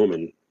roam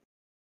and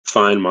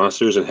find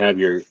monsters and have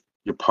your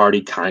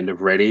party kind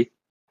of ready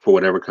for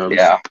whatever comes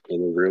Yeah,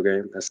 in the real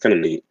game. That's kind of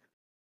neat.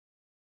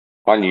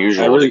 I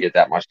unusual to really, get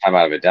that much time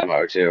out of a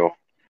demo too.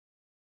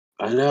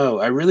 I know.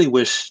 I really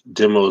wish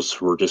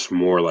demos were just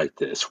more like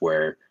this,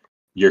 where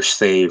your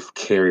save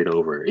carried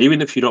over.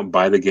 Even if you don't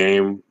buy the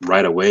game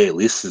right away, at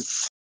least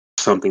it's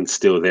something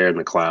still there in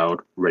the cloud,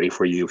 ready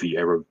for you if you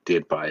ever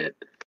did buy it.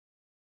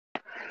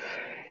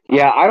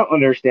 Yeah, I don't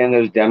understand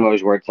those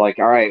demos where it's like,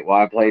 all right, well,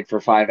 I played for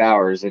 5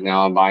 hours and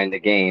now I'm buying the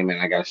game and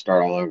I got to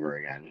start all over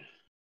again.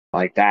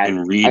 Like that. And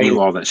I reading mean,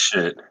 all that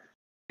shit.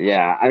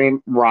 yeah, I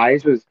mean,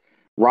 Rise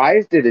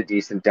did a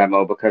decent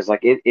demo because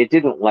like it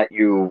didn't let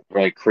you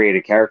like create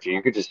a character.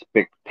 You could just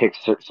pick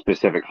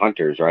specific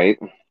hunters, right?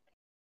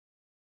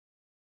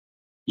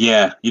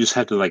 Yeah, you just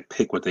had to like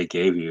pick what they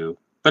gave you.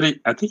 But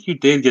I think you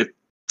did get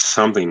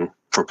something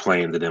for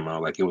playing the demo.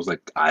 Like it was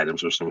like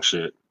items or some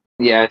shit.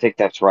 Yeah, I think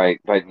that's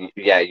right. But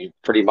yeah, you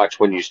pretty much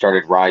when you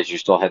started Rise, you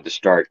still had to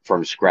start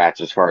from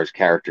scratch as far as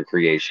character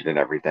creation and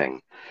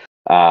everything.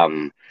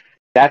 Um,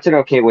 that's an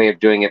okay way of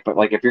doing it. But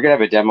like if you're gonna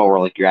have a demo where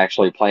like you're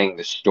actually playing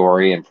the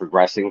story and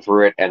progressing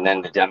through it, and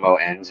then the demo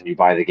ends and you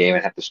buy the game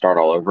and have to start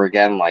all over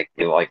again, like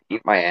you know, like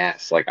eat my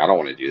ass. Like I don't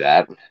want to do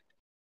that.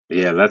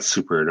 Yeah, that's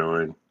super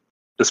annoying.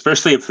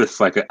 Especially if it's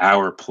like an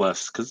hour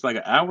plus, because like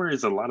an hour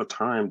is a lot of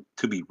time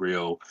to be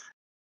real.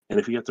 And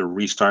if you have to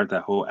restart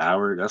that whole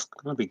hour, that's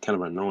gonna be kind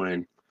of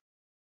annoying.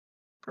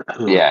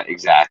 Yeah,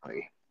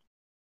 exactly.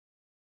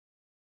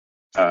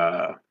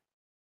 uh,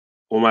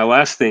 well, my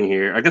last thing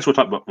here, I guess we'll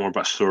talk about more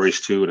about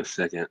stories too in a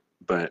second.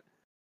 But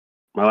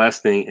my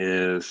last thing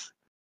is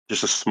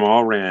just a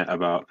small rant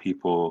about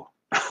people.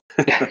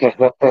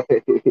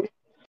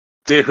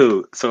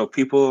 Dude, so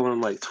people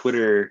on like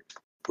Twitter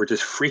were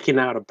just freaking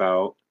out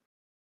about,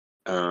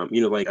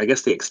 like I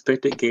guess they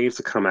expected games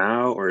to come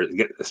out or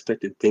get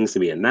expected things to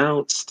be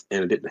announced,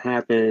 and it didn't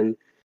happen.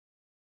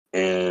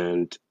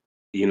 And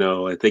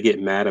like they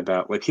get mad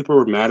about like people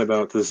were mad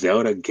about the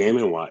Zelda Game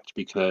and Watch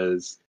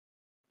because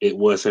it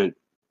wasn't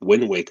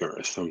Wind Waker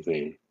or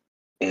something,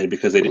 and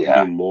because they didn't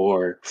Yeah. do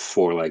more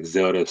for like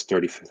Zelda's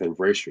 35th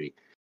anniversary.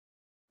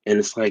 And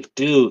it's like,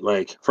 dude,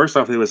 like first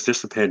off, it was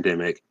just a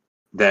pandemic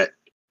that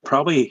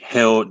probably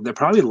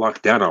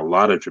locked down a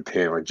lot of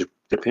Japan. Like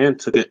Japan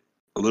took it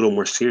a little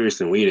more serious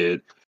than we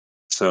did.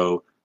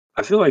 So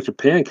I feel like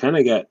Japan kind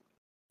of got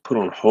put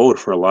on hold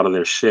for a lot of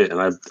their shit,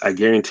 and I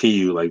guarantee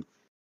you, like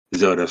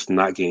Zelda's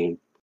not getting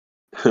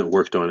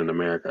worked on in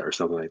America or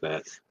something like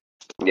that.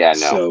 Yeah,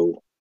 no.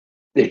 So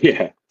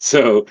yeah,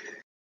 so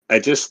I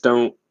just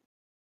don't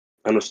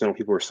understand why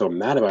people are so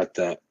mad about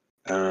that.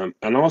 And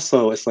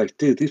also, it's like,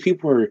 dude, these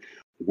people are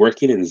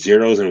working in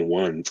zeros and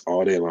ones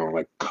all day long,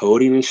 like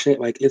coding and shit.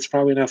 Like, it's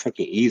probably not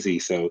fucking easy.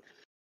 So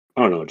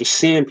I don't know, just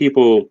seeing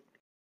people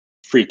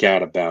freak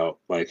out about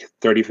like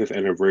 35th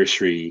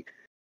anniversary.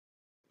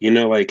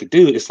 Like,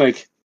 dude, it's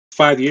like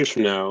 5 years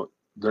from now,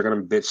 they're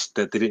gonna bitch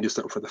that they didn't do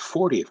something for the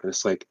 40th, and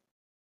it's like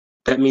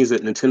that means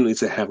that Nintendo needs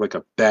to have like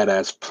a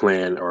badass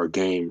plan or a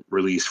game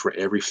released for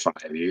every 5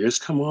 years.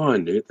 Come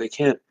on, dude, they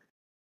can't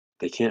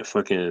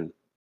fucking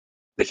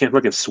they can't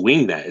fucking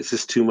swing that. It's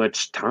just too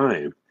much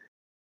time.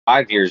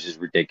 5 years is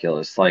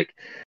ridiculous. Like,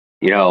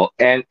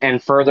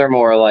 and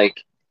furthermore,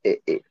 like,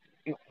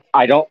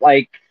 I don't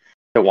like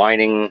the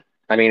whining.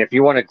 I mean, if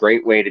you want a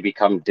great way to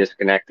become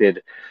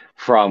disconnected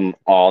from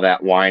all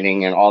that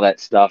whining and all that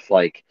stuff,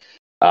 like,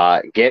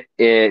 get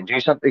it, do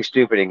something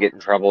stupid and get in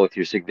trouble with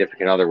your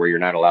significant other where you're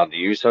not allowed to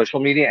use social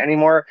media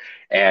anymore,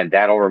 and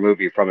that'll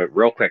remove you from it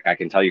real quick. I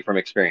can tell you from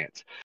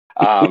experience.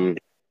 Um,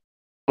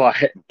 but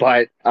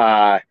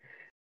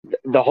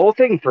the whole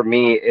thing for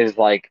me is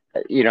like,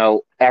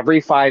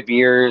 every 5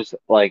 years,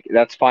 like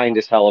that's fine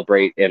to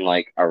celebrate in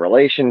like a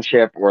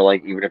relationship, or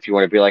like even if you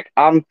want to be like,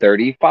 I'm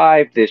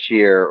 35 this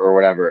year or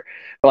whatever.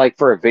 But like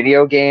for a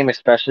video game,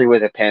 especially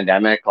with a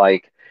pandemic,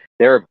 like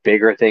there are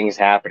bigger things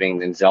happening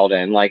than Zelda.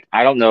 And like,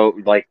 I don't know,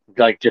 like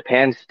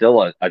Japan's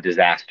still a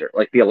disaster.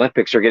 Like the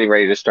Olympics are getting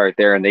ready to start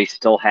there, and they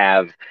still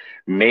have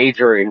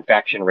major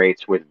infection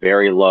rates with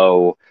very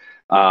low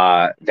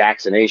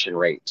vaccination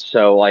rates.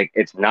 So like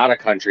it's not a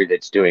country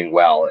that's doing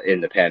well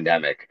in the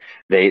pandemic.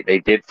 They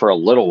did for a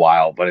little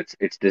while, but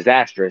it's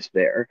disastrous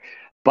there.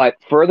 But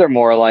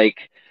furthermore,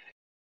 like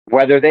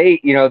whether they're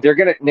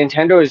gonna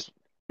Nintendo is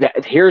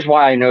here's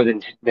why I know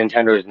that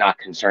Nintendo is not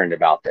concerned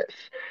about this.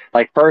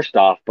 Like first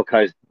off,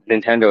 because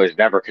Nintendo is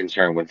never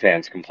concerned when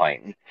fans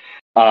complain.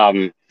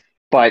 Um,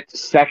 but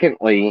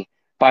secondly,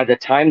 by the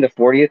time the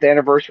 40th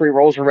anniversary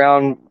rolls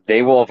around,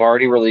 they will have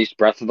already released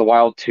Breath of the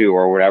Wild 2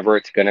 or whatever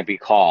it's going to be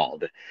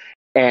called.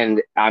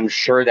 And I'm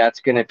sure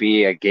that's going to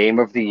be a game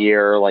of the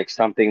year, like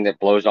something that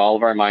blows all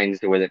of our minds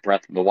the way that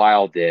Breath of the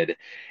Wild did.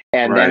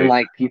 And then Right.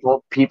 like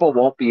people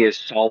won't be as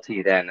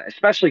salty then,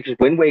 especially because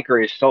Wind Waker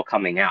is still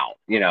coming out,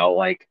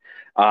 like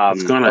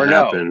It's gonna or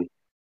no. happen.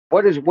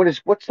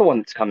 What's the one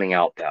that's coming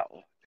out though?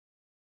 Oh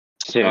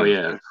Soon.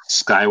 yeah.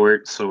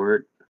 Skyward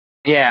Sword.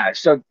 Yeah,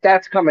 so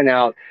that's coming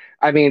out.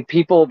 I mean,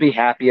 people will be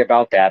happy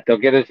about that. They'll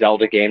get a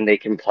Zelda game they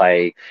can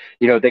play.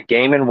 The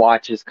Game and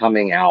Watch is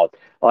coming out.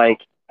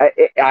 Like,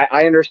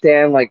 I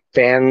understand, like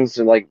fans,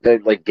 like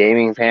the like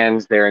gaming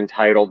fans, they're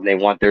entitled and they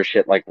want their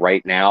shit like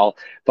right now.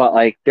 But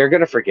like, they're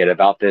gonna forget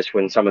about this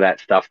when some of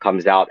that stuff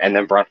comes out, and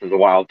then Breath of the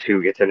Wild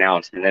 2 gets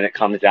announced, and then it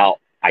comes out,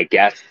 I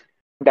guess,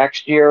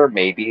 next year,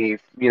 maybe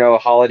a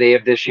holiday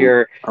of this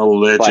year. But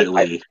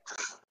Allegedly.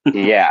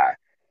 yeah,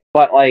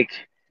 but like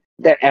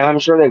that, and I'm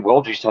sure they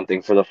will do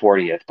something for the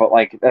 40th. But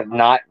like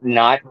not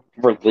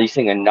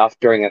releasing enough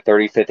during a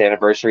 35th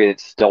anniversary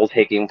that's still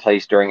taking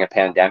place during a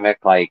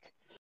pandemic. Like,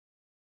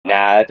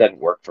 nah, that doesn't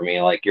work for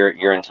me. Like your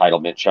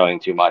entitlement showing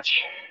too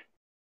much.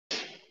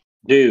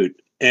 Dude.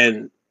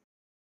 And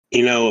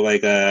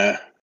like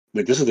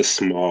this is a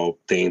small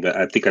thing, but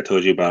I think I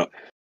told you about,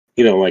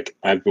 like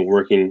I've been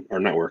working or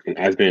not working.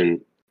 I've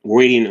been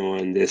waiting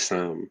on this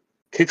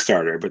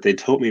Kickstarter, but they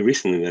told me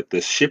recently that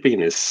the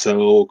shipping is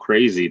so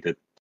crazy that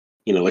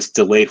it's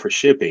delayed for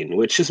shipping,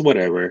 which is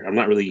whatever. I'm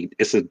not really.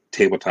 It's a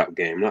tabletop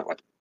game. I'm not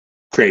like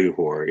craving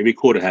for it. It'd be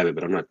cool to have it,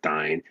 but I'm not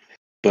dying.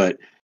 But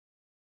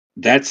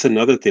that's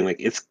another thing. Like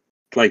it's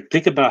like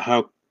think about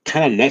how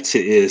kind of nuts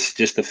it is.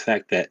 Just the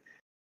fact that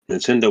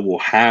Nintendo will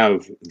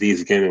have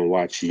these Game and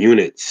Watch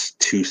units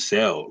to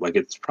sell. Like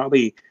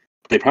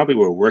they probably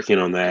were working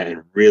on that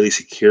and really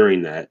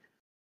securing that.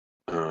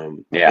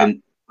 Yeah.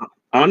 And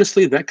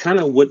honestly, that kind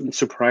of wouldn't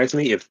surprise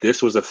me if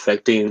this was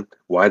affecting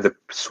why the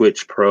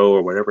Switch Pro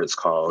or whatever it's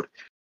called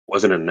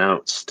wasn't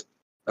announced.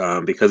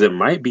 Because it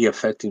might be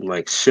affecting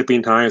like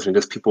shipping times and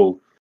just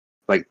people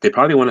like they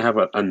probably want to have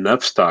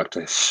enough stock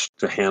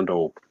to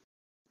handle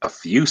a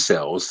few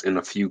sales in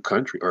a few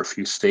country or a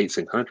few states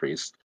and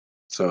countries.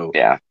 So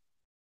Yeah.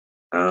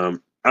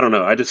 I don't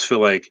know. I just feel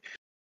like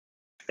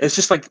it's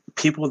just like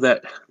people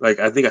that like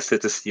I think I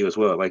said this to you as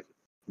well. Like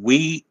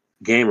we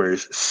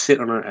gamers sit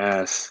on our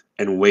ass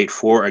and wait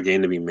for a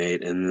game to be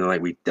made and then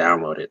like we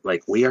download it.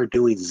 Like we are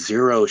doing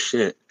zero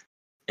shit.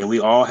 And we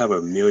all have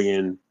a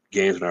million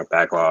games in our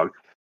backlog.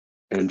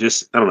 And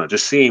just I don't know,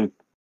 just seeing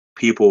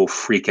people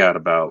freak out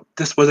about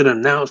this wasn't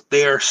announced,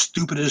 they are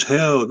stupid as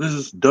hell. This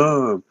is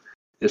dumb.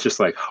 It's just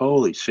like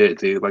holy shit,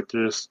 dude. Like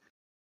there's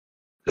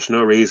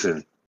no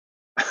reason.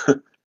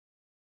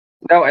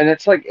 No, and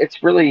it's like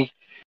it's really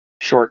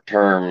short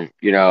term,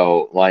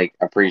 like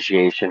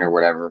appreciation or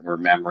whatever or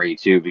memory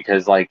too,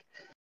 because like,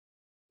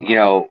 you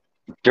know,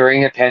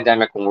 during the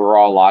pandemic when we were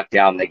all locked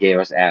down, they gave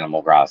us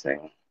Animal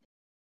Crossing.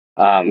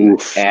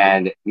 Oof.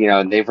 And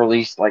they've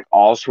released like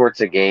all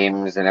sorts of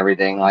games and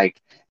everything.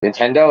 Like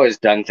Nintendo has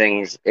done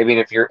things. I mean,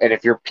 if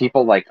you're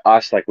people like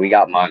us, like we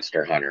got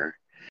Monster Hunter.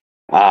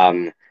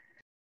 Um,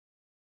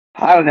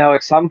 I don't know.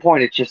 At some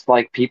point, it's just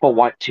like people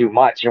want too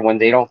much, and when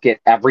they don't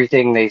get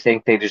everything they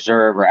think they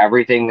deserve, or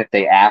everything that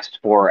they asked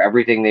for, or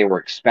everything they were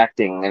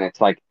expecting, then it's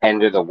like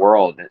end of the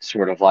world. It's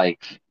sort of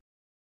like,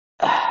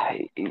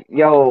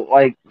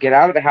 like get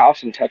out of the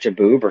house and touch a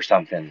boob or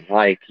something.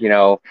 Like,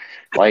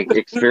 like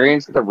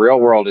experience the real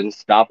world and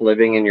stop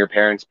living in your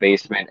parents'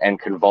 basement and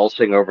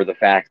convulsing over the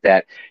fact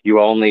that you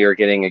only are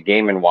getting a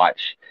Game and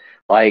Watch.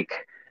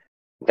 Like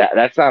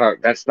that's not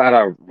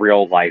a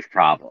real life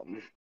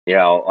problem.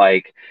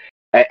 Like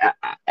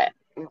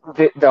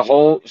the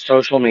whole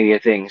social media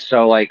thing.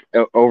 So like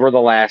over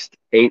the last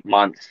 8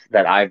 months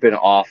that I've been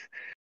off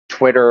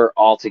Twitter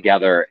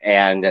altogether,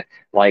 and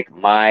like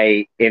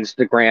my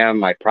Instagram,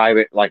 my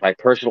private, like my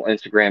personal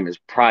Instagram is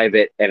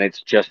private, and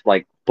it's just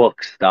like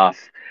book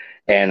stuff.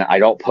 And I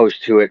don't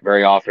post to it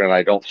very often, and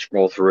I don't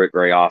scroll through it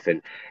very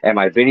often. And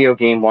my video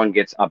game one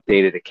gets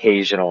updated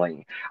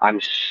occasionally. I'm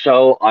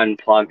so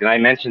unplugged, and I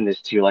mentioned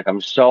this to you. Like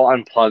I'm so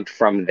unplugged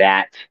from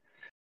that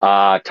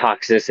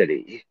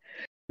toxicity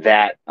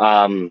that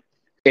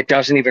it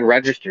doesn't even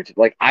register to,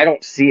 like I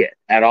don't see it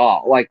at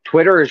all. Like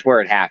Twitter is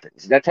where it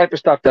happens. That type of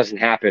stuff doesn't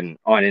happen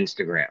on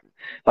Instagram.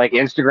 Like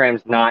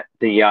Instagram's not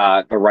the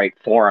right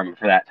forum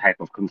for that type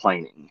of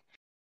complaining.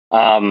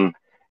 Um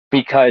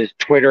because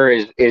Twitter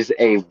is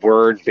a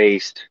word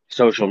based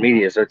social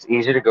media, so it's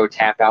easy to go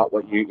tap out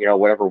what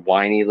whatever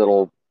whiny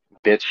little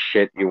bitch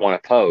shit you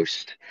want to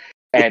post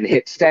and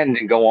hit send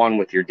and go on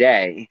with your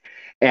day.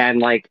 And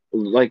like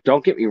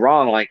don't get me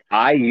wrong, like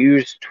I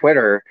use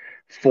Twitter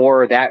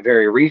for that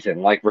very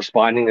reason, like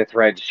responding to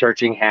threads,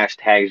 searching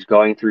hashtags,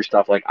 going through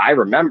stuff. Like I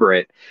remember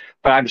it,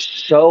 but I'm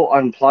so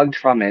unplugged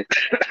from it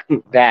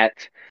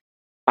that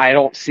I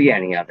don't see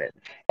any of it.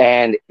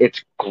 And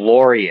it's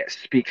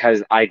glorious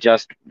because I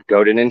just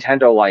go to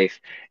Nintendo Life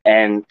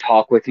and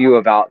talk with you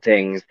about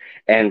things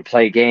and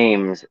play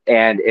games.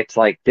 And it's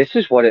like, this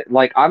is what it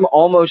like. I'm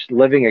almost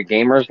living a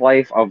gamer's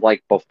life of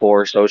like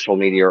before social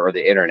media or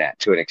the internet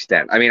to an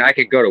extent. I mean, I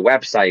could go to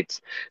websites,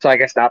 so I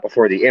guess not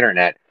before the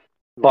internet,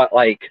 but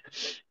like,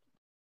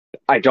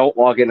 I don't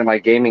log into my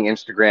gaming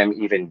Instagram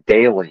even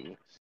daily.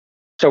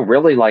 So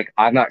really, like,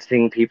 I'm not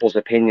seeing people's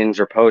opinions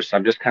or posts.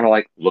 I'm just kind of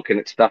like looking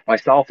at stuff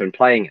myself and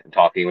playing it and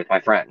talking with my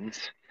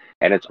friends,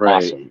 and it's Right.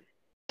 awesome.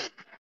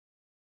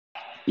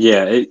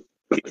 Yeah,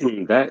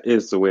 that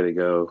is the way to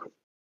go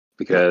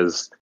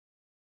because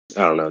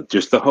I don't know,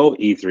 just the whole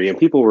E3 and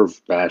people were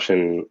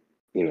bashing,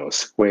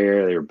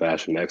 Square, they were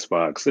bashing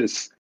Xbox.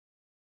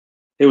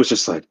 It was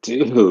just like,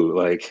 dude,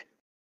 like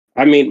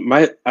I mean,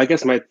 I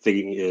guess my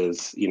thing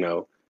is,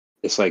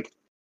 it's like,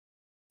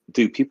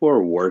 dude, people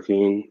are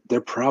working. They're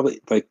probably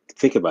like,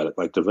 think about it.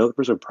 Like,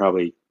 developers are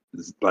probably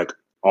like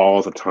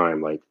all the time,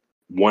 like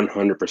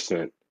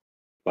 100%,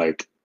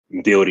 like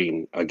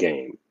building a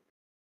game.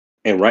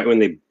 And right when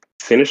they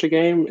finish a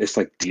game, it's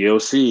like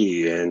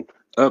DLC and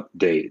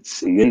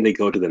updates, and then they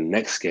go to the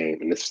next game,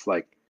 and it's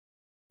like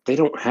they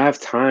don't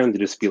have time to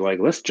just be like,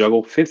 let's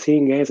juggle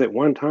 15 games at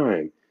one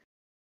time.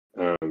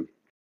 Um,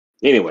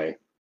 anyway,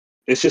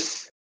 it's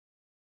just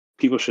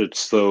people should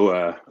slow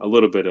a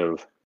little bit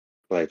of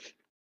like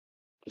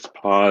just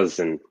pause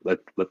and let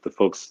the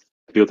folks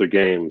build their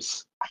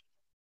games.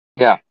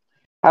 Yeah,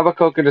 have a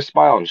Coke and a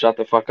smile and shut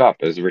the fuck up,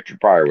 as Richard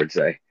Pryor would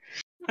say.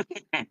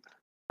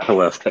 I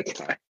love that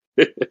guy.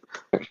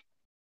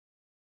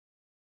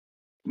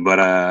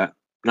 But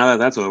now that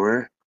that's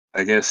over,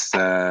 I guess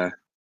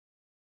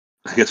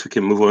we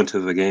can move on to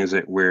the games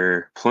that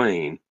we're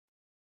playing.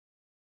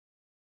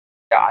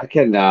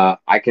 Yeah,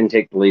 I can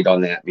take the lead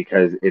on that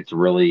because it's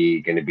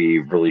really going to be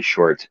really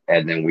short,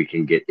 and then we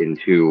can get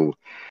into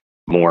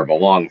more of a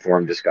long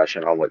form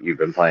discussion on what you've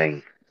been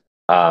playing.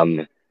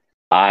 Um,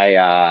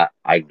 I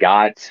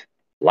got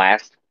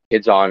Last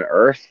Kids on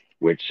Earth,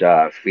 which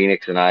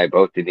Phoenix and I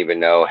both didn't even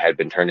know had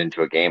been turned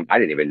into a game. I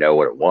didn't even know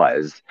what it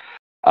was.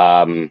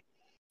 Um,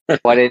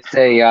 but it's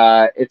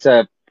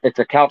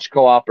a couch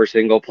co-op or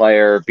single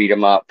player beat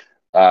 'em up,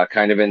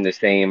 kind of in the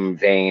same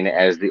vein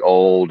as the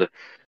old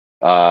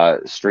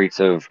Streets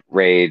of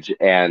Rage.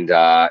 And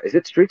is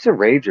it Streets of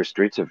Rage or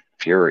Streets of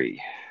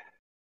Fury?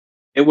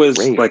 It was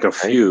Rage, like a right?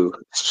 few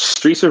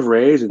Streets of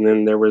Rage, and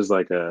then there was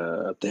like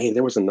a dang,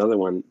 there was another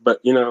one.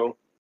 But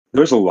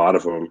there's a lot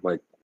of them. Like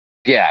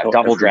Yeah, oh,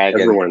 Double Dragon.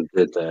 everyone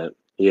did that.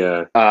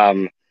 Yeah.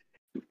 Um,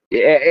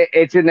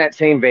 it's in that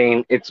same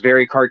vein. It's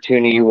very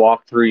cartoony. You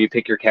walk through, you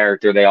pick your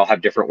character. They all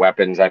have different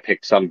weapons. I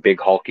picked some big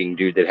hulking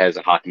dude that has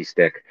a hockey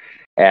stick,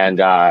 and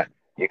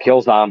you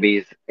kill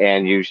zombies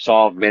and you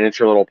solve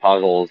miniature little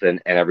puzzles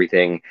and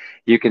everything.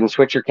 You can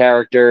switch your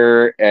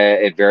character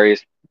at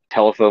various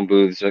telephone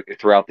booths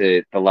throughout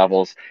the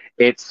levels.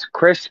 It's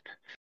crisp.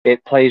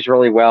 It plays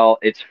really well.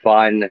 It's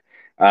fun.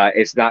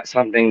 It's not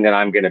something that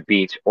I'm going to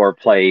beat or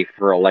play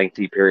for a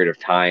lengthy period of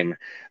time,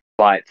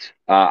 but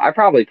I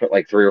probably put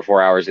like 3 or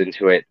 4 hours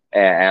into it,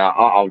 and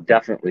I'll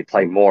definitely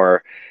play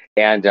more.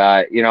 And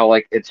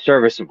like it's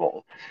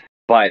serviceable,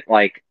 but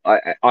like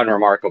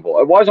unremarkable.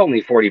 It was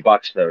only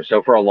 $40 though,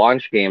 so for a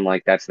launch game,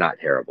 like that's not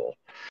terrible.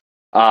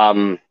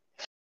 Um,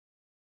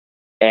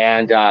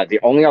 and the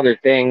only other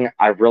thing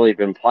I've really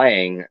been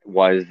playing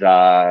was,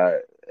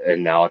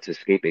 and now it's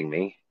escaping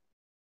me.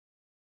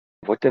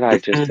 What did I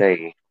just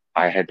say?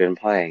 I had been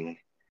playing,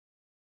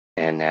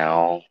 and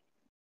now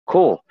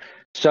cool.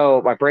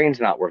 So my brain's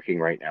not working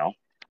right now,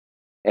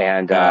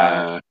 and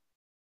uh,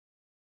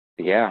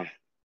 yeah.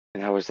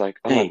 And I was like,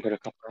 oh, I Dang. put a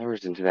couple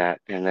hours into that.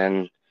 And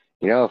then,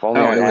 if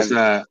only Oh, I'd it was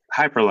had.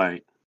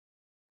 Hyperlight.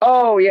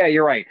 Oh, yeah,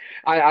 you're right.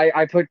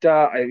 I put,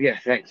 yeah,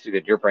 thanks,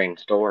 dude. Your brain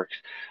still works.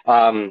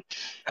 Um,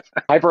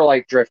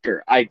 Hyperlight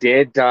Drifter. I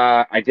did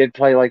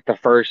play like the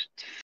first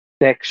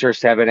 6 or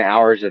 7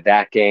 hours of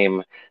that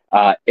game.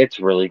 It's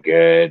really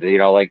good.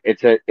 Like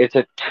it's a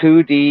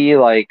 2D,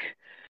 like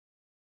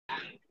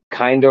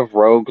kind of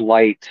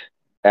roguelite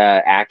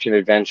action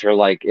adventure,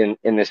 like in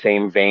the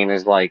same vein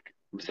as like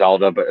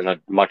Zelda, but in a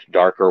much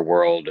darker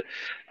world.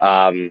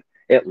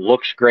 It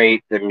looks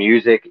great. The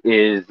music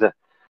is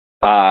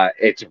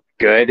it's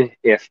good,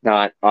 if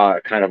not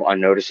kind of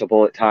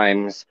unnoticeable at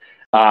times.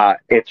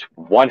 It's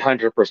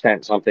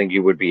 100% something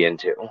you would be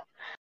into.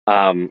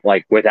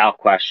 Like without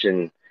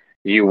question,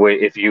 you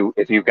would if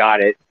you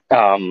got it.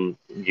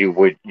 You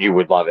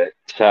would love it.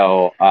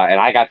 So, and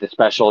I got the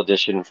special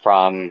edition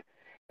from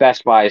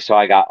Best Buy, so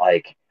I got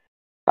like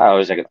it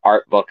was like an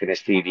art book and a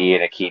CD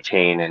and a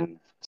keychain and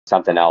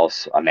something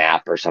else, a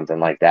map or something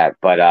like that.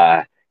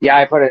 But yeah,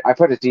 I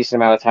put a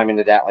decent amount of time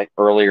into that like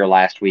earlier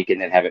last week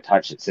and then haven't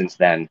touched it since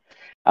then.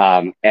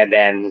 And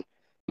then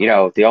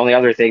the only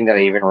other thing that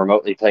I even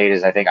remotely played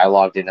is I think I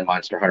logged into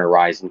Monster Hunter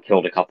Rise and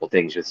killed a couple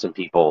things with some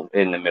people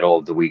in the middle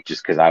of the week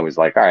just because I was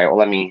like, all right, well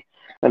let me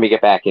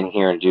get back in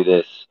here and do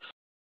this.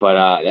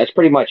 But that's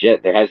pretty much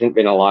it. There hasn't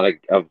been a lot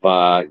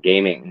of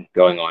gaming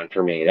going on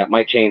for me. That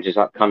might change this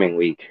upcoming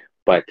week,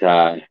 but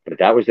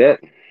that was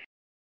it.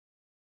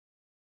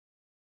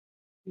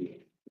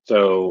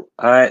 So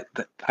the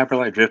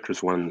Hyperlight Drift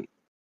was one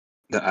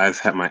that I've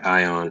had my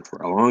eye on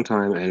for a long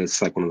time, and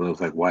it's like one of those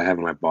like why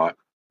haven't I bought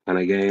kind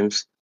of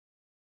games.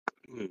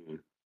 Hmm.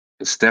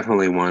 It's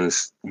definitely one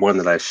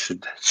that I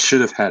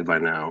should have had by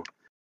now,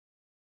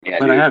 Yeah,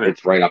 but I dude, haven't.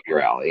 it's right up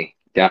your alley.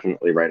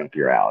 Definitely right up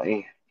your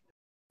alley.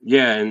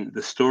 Yeah, and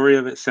the story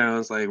of it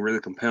sounds like really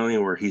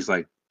compelling. Where he's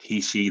like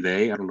he, she,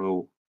 they. I don't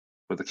know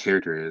what the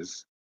character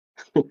is,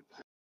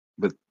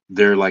 but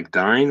they're like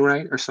dying,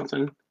 right, or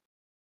something.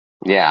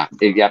 Yeah,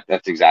 yep,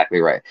 that's exactly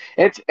right.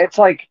 It's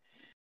like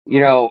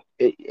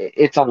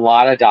it's a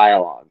lot of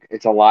dialogue.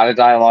 It's a lot of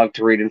dialogue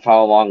to read and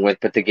follow along with.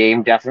 But the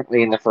game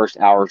definitely in the first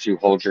hour or two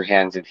holds your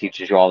hands and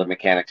teaches you all the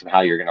mechanics of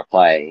how you're going to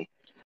play.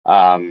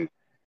 Um,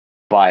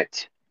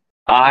 But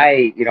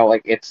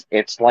like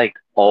it's like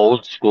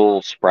old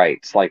school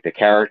sprites. Like the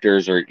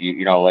characters are,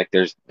 like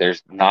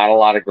there's not a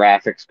lot of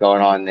graphics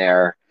going on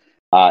there.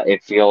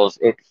 It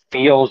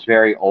feels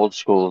very old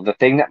school. The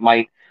thing that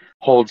might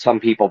hold some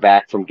people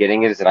back from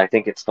getting it is that I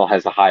think it still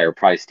has a higher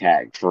price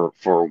tag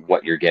for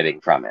what you're getting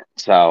from it.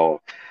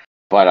 So,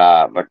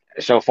 but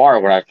so far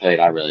what I've played,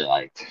 I really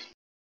liked.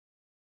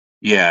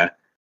 Yeah,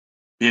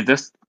 yeah.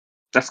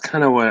 That's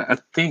kind of what I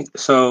think.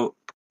 So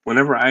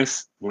whenever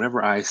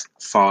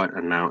saw it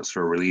announced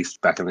or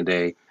released back in the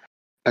day,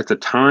 at the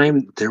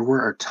time there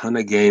were a ton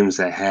of games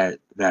that had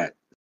that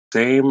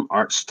same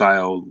art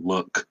style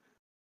look,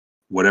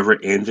 whatever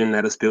engine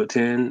that is built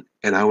in,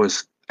 and I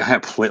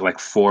had played like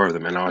four of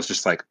them, and I was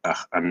just like, ugh,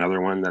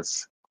 another one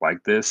that's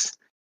like this.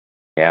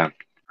 Yeah.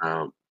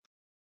 Um,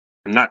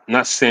 I'm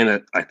not saying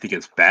that I think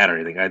it's bad or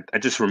anything. I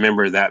just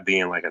remember that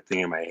being like a thing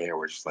in my head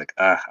where it's just like,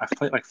 I've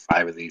played like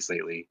 5 of these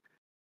lately.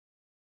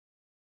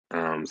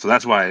 So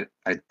that's why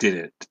I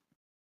didn't.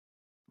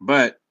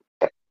 But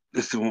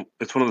it's one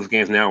of those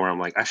games now where I'm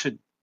like, I should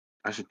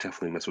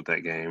definitely mess with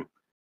that game.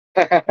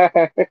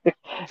 Now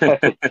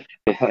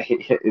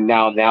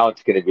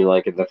it's going to be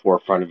like in the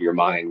forefront of your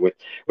mind with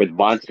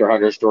Monster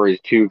Hunter Stories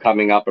 2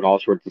 coming up and all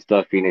sorts of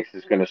stuff. Phoenix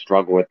is going to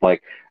struggle with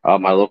like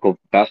my local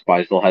Best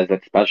Buy still has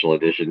that special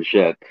edition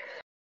shit.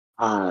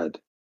 Odd.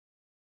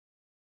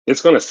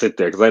 It's gonna sit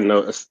there because I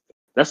know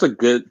that's a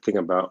good thing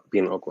about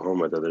being in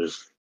Oklahoma. That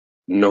there's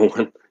no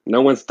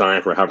one's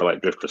dying for having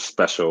like just for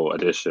special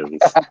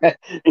editions.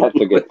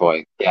 That's a good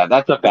point. Yeah,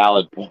 that's a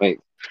valid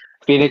point.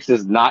 Phoenix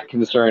is not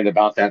concerned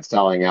about that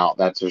selling out,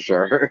 that's for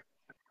sure.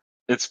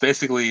 It's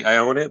basically I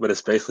own it, but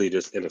it's basically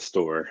just in a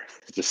store,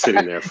 just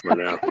sitting there for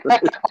now.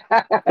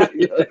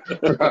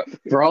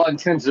 For all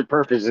intents and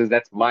purposes,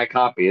 that's my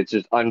copy. It's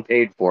just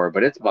unpaid for,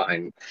 but it's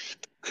mine.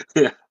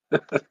 Yeah, yeah,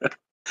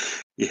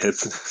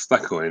 it's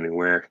not going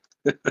anywhere.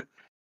 But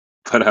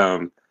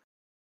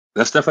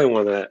that's definitely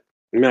one that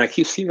I mean I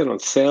keep seeing it on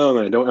sale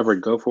and I don't ever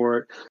go for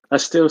it. I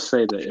still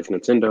say that if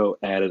Nintendo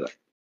added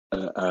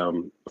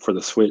for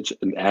the Switch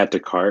an add to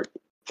cart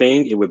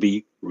thing, it would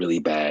be really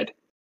bad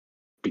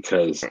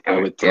because I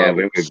would Yeah, but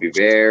throw. it would be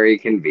very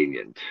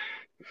convenient.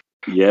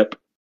 Yep,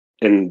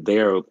 and they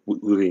are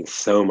losing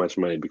so much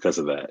money because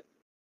of that.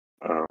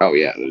 Um, Oh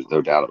yeah, there's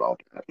no doubt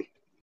about that.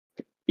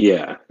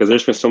 yeah, because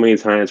there's been so many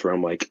times where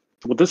I'm like,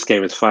 well, this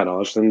game is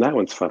 $5, and that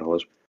one's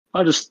 $5.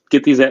 I'll just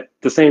get these at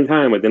the same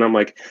time, but then I'm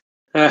like,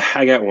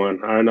 I got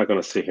one. I'm not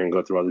going to sit here and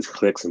go through all these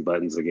clicks and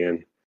buttons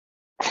again.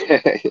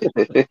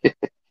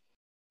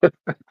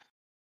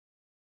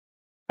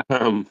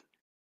 Um,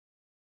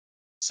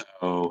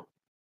 so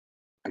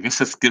I guess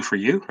that's good for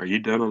you. Are you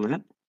done on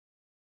that?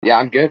 Yeah,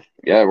 I'm good.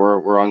 Yeah,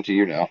 we're on to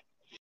you now.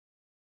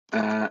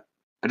 Uh,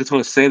 I just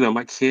want to say though,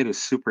 my kid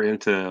is super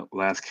into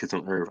Last Kids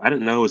on Earth. I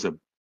didn't know it was a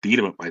beat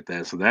 'em up like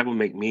that, so that would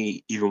make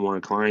me even more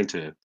inclined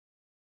to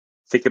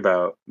think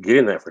about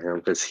getting that for him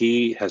because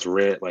he has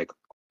read like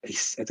I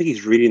think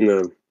he's reading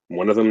the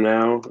one of them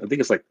now. I think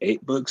it's like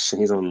 8 books,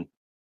 and he's on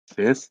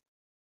fifth,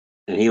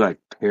 and he like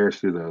pairs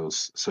through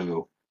those.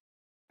 So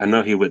I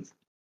know he would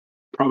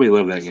probably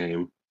love that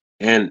game,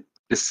 and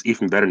it's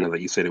even better now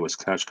that you said it was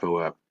couch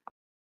co-op.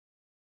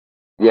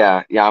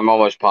 Yeah, I'm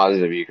almost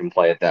positive you can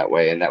play it that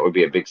way, and that would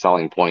be a big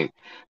selling point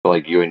for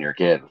like you and your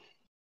kid.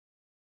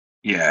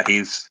 Yeah,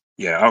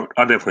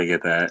 I'll definitely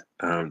get that.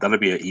 That'll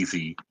be an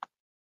easy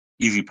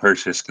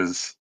purchase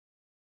because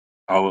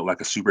I'll look like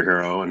a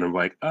superhero, and I'm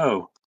like,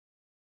 oh,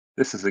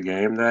 this is a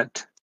game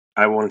that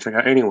I want to check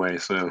out anyway.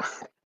 So,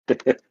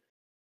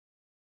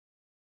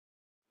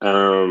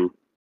 um,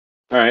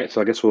 all right. So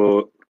I guess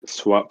we'll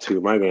swap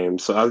to my game.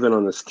 So I've been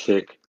on this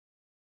kick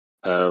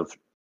of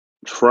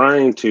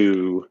trying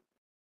to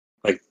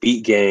like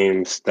beat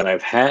games that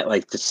I've had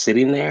like just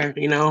sitting there.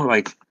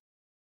 Like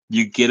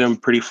you get them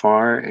pretty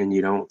far and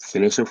you don't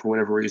finish them for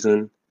whatever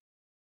reason.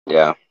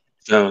 Yeah.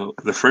 So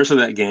the first of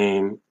that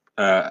game,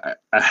 I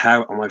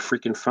have on my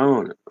freaking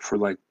phone for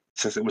like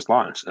since it was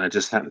launched, and I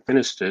just haven't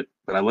finished it,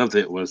 but I loved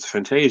it. Was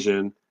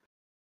Fantasian.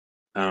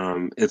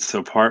 It's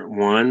a part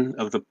one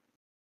of the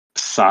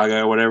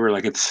saga or whatever.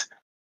 Like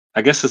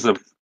I guess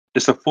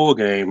it's a full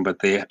game, but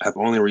they have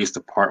only released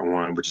a part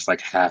one, which is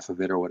like half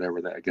of it or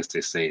whatever that I guess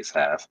they say is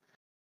half.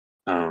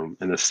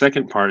 And the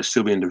second part is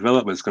still being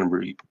developed, but it's going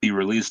to be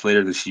released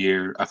later this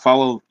year. I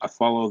follow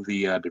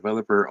the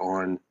developer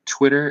on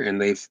Twitter, and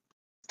they've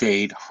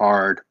stayed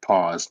hard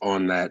pause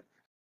on that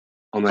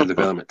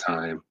development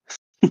time.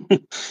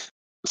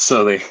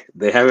 So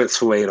they haven't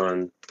swayed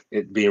on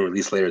it being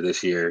released later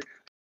this year.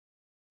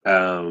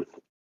 Um,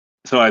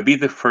 so I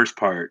beat the first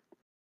part.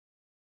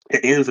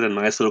 It ends at a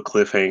nice little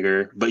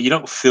cliffhanger, but you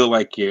don't feel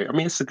like you're. I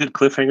mean, it's a good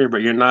cliffhanger,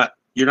 but you're not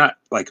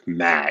like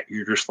mad.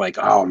 You're just like,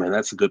 oh man,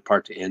 that's a good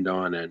part to end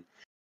on, and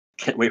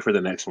can't wait for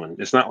the next one.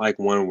 It's not like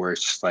one where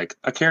it's just like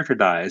a character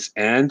dies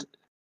and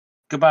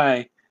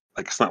goodbye.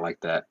 Like it's not like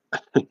that.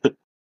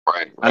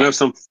 Right, I know right.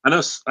 some.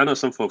 I know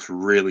some folks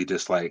really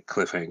dislike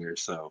cliffhangers,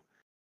 so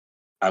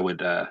I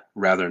would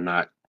rather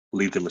not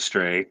lead them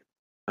astray.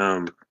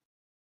 Um,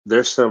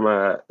 there's some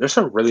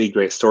really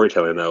great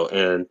storytelling though,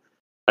 and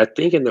I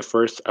think in the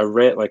first I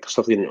read like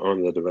something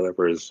on the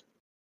developers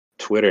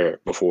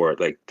Twitter before,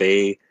 like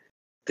they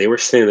were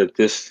saying that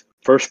this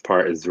first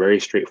part is very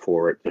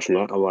straightforward. There's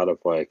not a lot of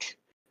like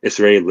it's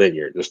very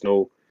linear. There's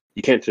no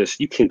you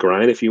can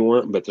grind if you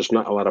want, but there's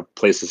not a lot of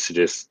places to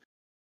just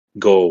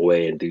go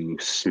away and do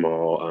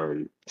small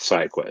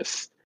side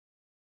quests.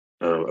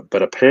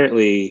 But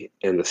apparently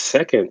in the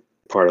second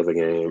part of the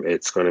game,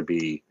 it's going to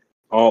be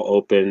all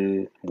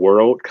open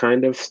world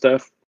kind of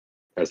stuff.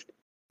 As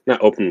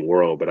not open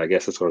world, but I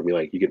guess it's going to be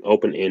like you can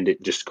open end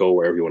it, just go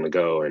wherever you want to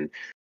go and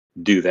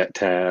do that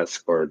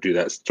task or do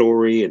that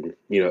story, and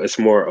it's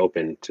more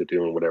open to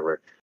doing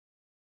whatever.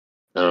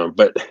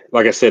 But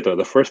like I said, though,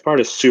 the first part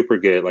is super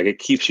good. Like it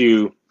keeps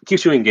you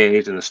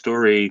engaged, and the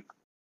story,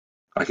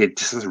 like it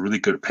just has a really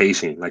good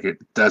pacing. Like it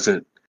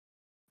doesn't.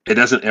 it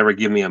doesn't ever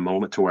give me a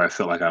moment to where I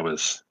felt like I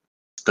was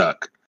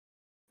stuck.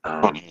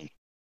 Um,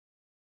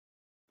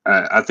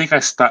 I think I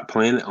stopped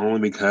playing it only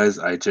because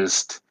I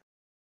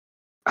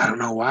don't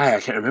know why,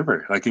 I can't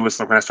remember. Like, it was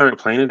like when I started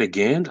playing it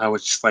again, I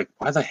was just like,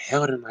 "Why the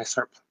hell didn't I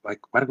start like,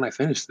 why didn't I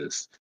finish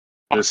this?"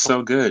 It was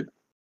so good.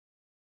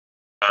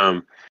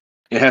 Um,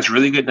 it has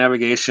really good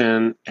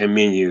navigation and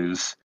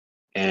menus,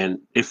 and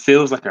it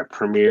feels like a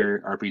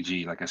premier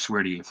RPG. Like, I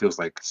swear to you, it feels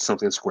like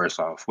something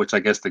Squaresoft, which I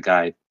guess the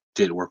guy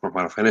did work on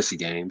Final Fantasy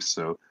games,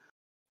 so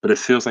but it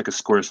feels like a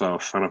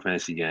Squaresoft Final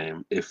Fantasy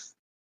game if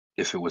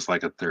it was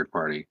like a third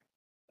party.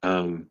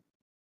 Um,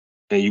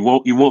 and you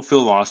won't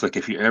feel lost. Like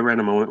if you're ever in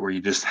a moment where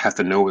you just have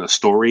to know where the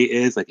story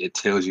is, like it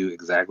tells you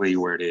exactly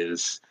where it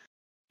is.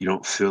 You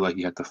don't feel like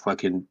you have to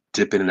fucking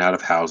dip in and out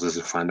of houses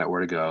and find out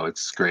where to go.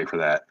 It's great for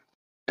that.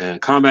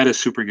 And combat is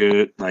super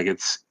good. Like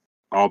it's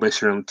all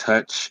based around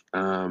touch,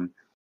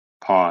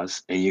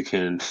 pause, and you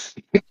can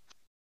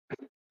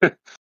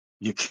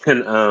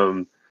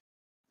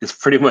it's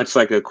pretty much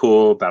like a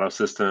cool battle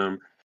system.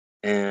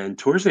 And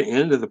towards the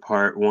end of the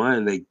part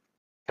one, they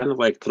kind of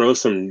like throw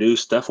some new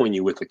stuff on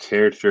you with the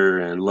character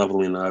and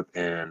leveling up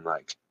and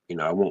like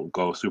I won't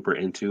go super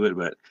into it,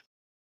 but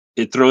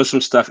it throws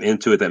some stuff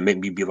into it that make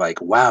me be like,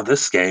 wow,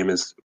 this game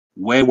is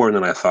way more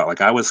than I thought.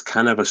 Like I was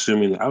kind of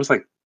assuming I was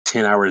like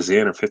 10 hours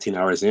in or 15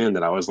 hours in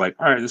that I was like,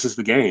 all right, this is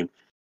the game.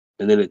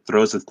 And then it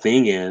throws a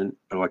thing in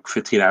of like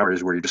 15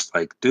 hours where you're just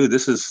like, dude,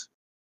 this is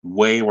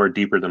way more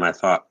deeper than I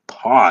thought.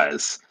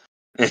 Pause.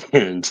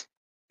 And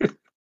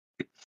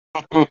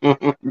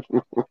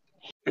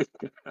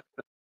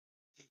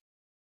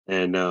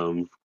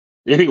and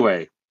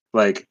anyway,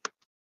 like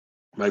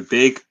my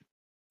big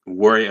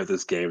worry of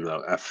this game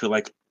though, I feel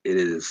like it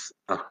is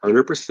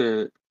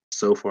 100%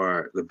 so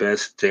far the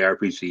best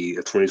JRPG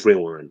of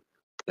 2021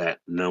 that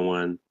no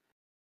one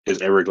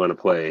is ever going to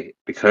play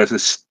because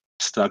it's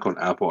stuck on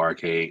Apple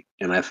Arcade,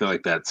 and I feel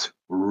like that's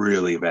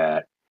really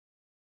bad.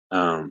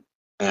 Um,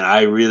 and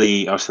I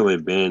was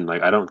telling Ben,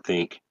 like I don't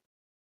think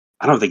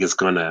it's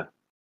gonna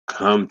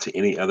come to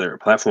any other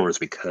platforms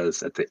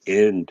because at the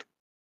end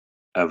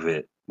of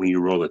it, when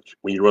you roll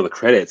the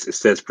credits, it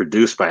says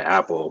produced by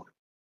Apple,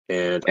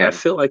 and I Yeah.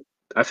 feel like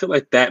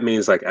that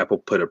means like Apple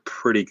put a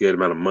pretty good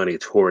amount of money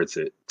towards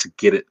it to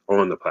get it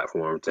on the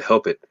platform to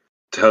help it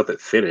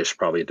finish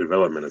probably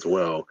development as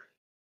well.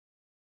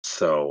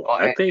 So Well,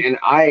 I think and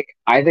I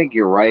think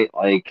you're right.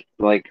 Like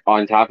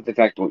on top of the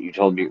fact what you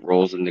told me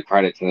rolls in the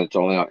credits and it's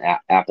only on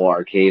Apple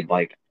Arcade.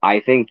 Like I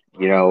think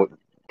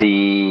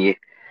the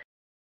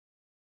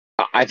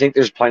I think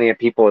there's plenty of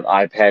people with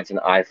iPads and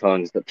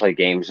iPhones that play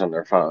games on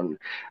their phone.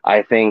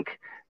 I think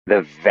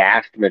the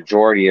vast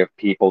majority of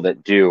people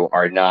that do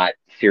are not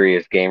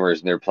serious gamers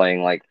and they're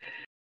playing like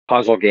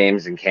puzzle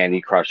games and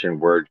Candy Crush and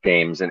word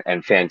games,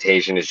 and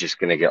Fantasian is just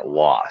going to get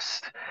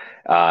lost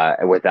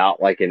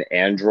without like an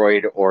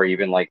Android or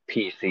even like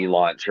PC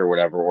launch or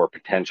whatever, or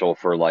potential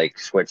for like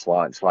Switch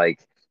launch. Like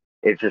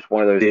it's just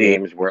one of those the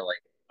games where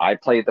like I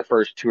played the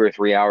first 2 or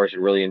 3 hours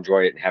and really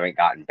enjoyed it and haven't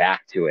gotten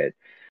back to it,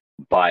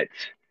 but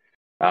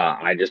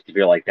I just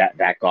feel like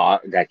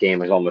that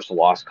game is almost a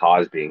lost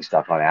cause being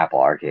stuck on Apple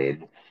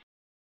Arcade.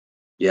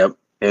 Yep,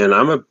 and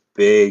I'm a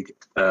big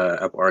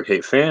Apple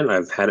Arcade fan.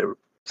 I've had it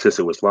since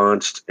it was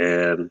launched,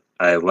 and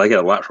I like it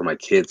a lot for my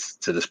kids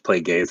to just play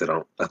games that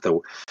don't have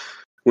to.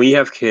 When you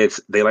have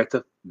kids, they like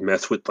to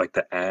mess with like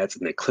the ads,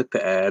 and they click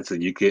the ads,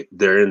 and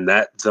they're in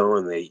that zone,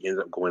 and they end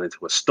up going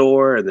into a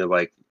store, and they're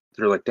like,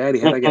 Daddy,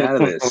 how do I get out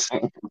of this?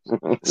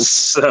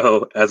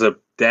 So as a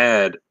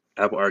dad,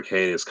 Apple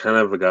Arcade is kind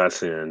of a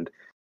godsend,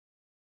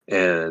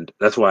 and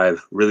that's why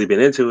I've really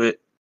been into it.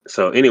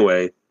 So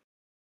anyway,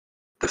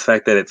 the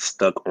fact that it's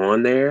stuck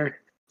on there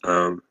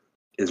um,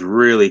 is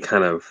really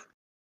kind of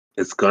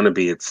it's going to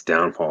be its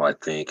downfall. I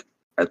think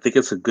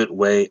it's a good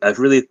way. I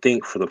really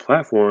think for the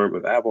platform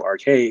of Apple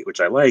Arcade,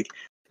 which I like,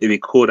 it'd be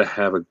cool to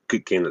have a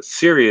good game that's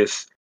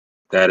serious,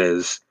 that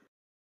is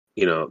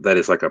that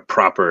is like a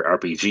proper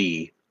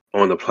RPG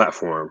on the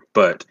platform.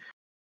 But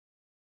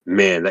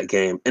man, that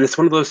game, and it's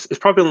one of those. It's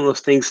probably one of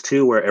those things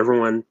too where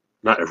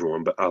not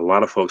everyone, but a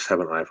lot of folks have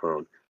an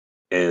iPhone,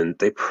 and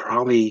they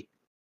probably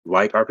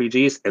like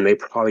RPGs, and they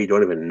probably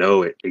don't even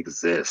know it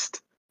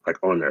exists like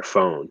on their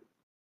phone.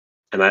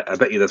 And I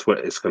bet you that's what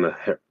it's gonna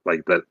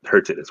like that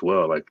hurts it as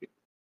well. Like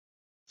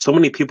so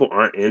many people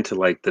aren't into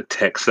like the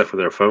tech stuff for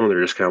their phone.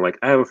 They're just kind of like,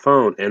 I have a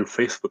phone and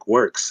Facebook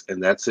works,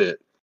 and that's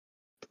it.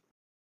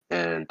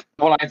 And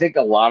Well, I think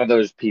a lot of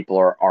those people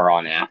are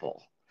on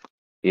Apple.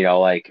 You know,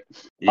 like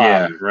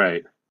yeah, um,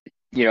 right.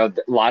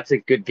 lots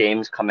of good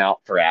games come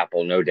out for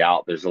Apple, no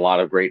doubt. There's a lot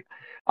of great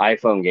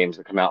iPhone games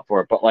that come out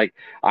for it, but like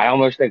I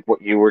almost think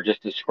what you were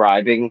just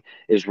describing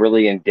is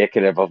really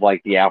indicative of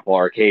like the Apple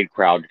Arcade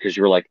crowd because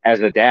you're like,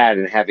 as a dad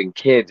and having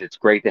kids, it's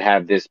great to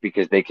have this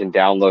because they can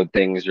download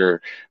things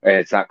or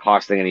it's not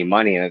costing any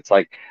money. And it's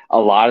like a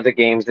lot of the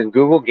games and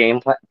Google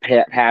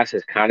Pass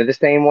is kind of the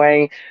same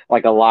way.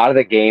 Like a lot of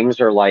the games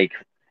are like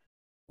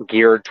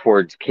geared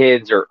towards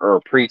kids or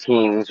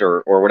preteens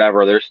or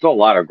whatever. There's still a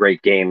lot of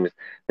great games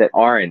that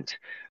aren't,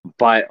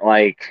 but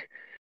like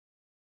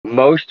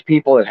most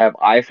people that have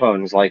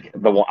iPhones, like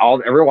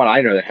everyone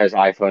I know that has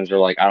iPhones, are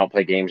like, I don't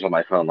play games on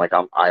my phone. Like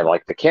I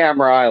like the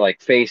camera, I like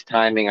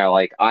FaceTiming, I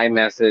like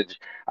iMessage,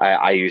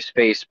 I use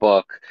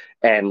Facebook,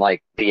 and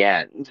like the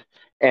end.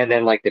 And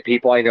then like the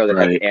people I know that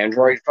have Right.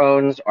 Android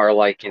phones are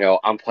like,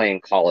 I'm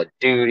playing Call of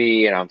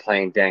Duty and I'm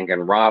playing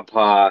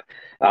Danganronpa.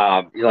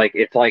 Like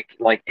it's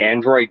like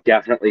Android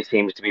definitely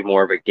seems to be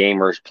more of a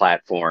gamer's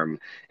platform,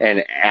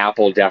 and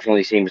Apple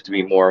definitely seems to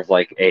be more of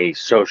like a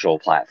social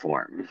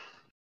platform.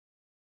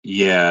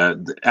 Yeah,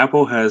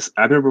 Apple has.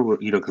 I remember,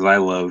 because I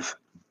love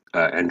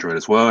Android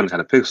as well, and had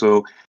a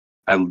Pixel.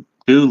 I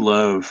do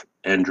love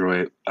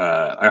Android.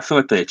 I feel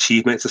like the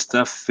achievements and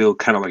stuff feel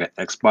kind of like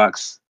an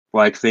Xbox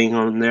like thing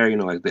on there.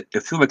 Like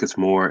it feels like it's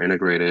more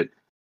integrated.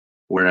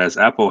 Whereas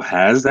Apple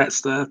has that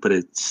stuff, but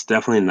it's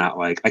definitely not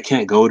like I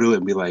can't go to it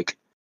and be like.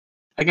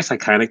 I guess I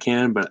kind of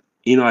can, but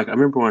like I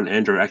remember on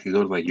Android, I could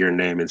go to like your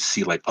name and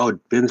see like, oh,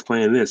 Ben's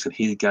playing this and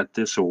he got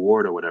this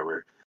award or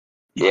whatever.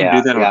 You can do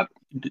Yeah, that on yeah.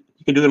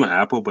 you can do it on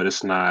Apple, but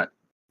it's not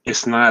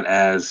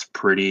as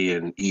pretty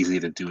and easy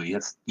to do. You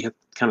have to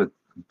kind of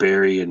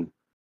bury and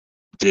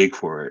dig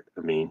for it.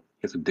 I mean, you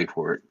have to dig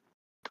for it.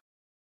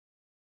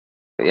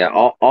 Yeah,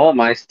 all of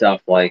my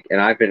stuff, like, and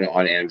I've been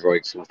on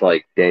Android since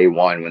like day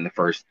one when the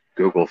first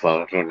Google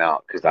phone came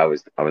out, because I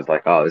was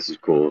like, oh, this is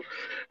cool.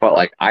 But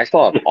like I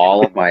still have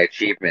all of my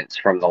achievements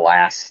from the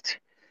last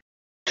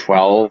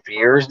 12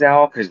 years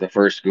now, because the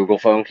first Google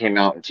phone came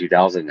out in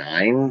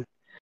 2009.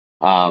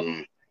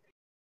 Um,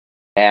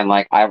 and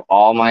like I have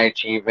all my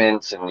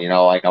achievements, and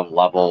like I'm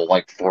level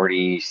like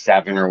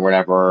 47 or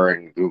whatever,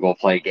 and Google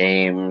Play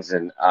games,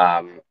 and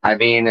I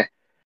mean.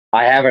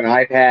 I have an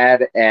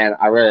iPad and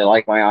I really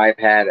like my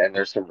iPad, and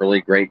there's some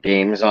really great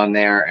games on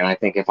there. And I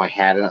think if I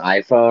had an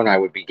iPhone, I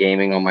would be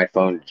gaming on my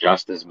phone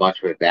just as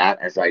much with that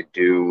as I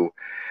do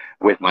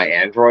with my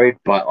Android.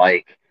 But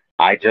like,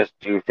 I just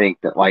do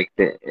think that like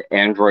the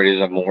Android is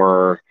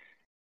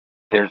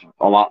there's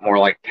a lot more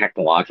like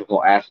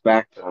technological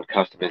aspects and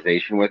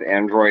customization with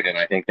Android. And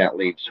I think that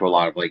leads to a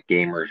lot of like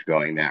gamers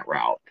going that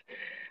route.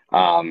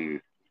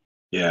 Um,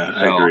 Yeah,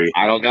 I so agree.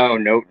 I don't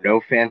know,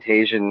 no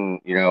Fantasian,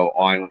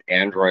 on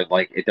Android.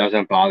 Like it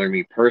doesn't bother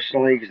me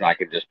personally because I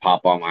could just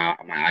pop on my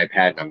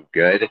iPad and I'm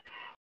good.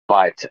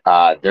 But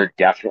they're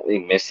definitely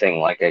missing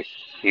like a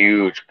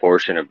huge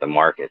portion of the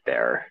market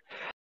there.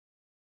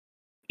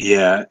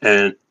 Yeah,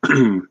 and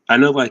I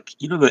know like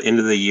the end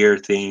of the year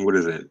thing. What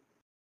is it?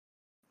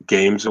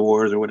 Games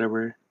Awards or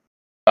whatever.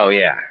 Oh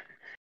yeah,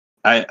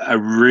 I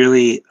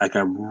really like.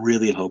 I'm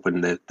really hoping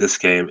that this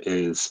game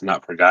is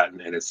not forgotten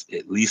and it's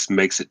at least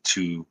makes it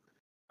to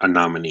a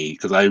nominee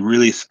because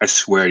I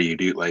swear to you,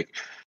 dude, like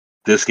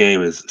this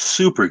game is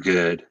super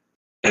good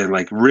and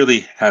like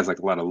really has like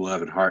a lot of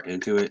love and heart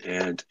into it,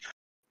 and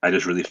I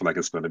just really feel like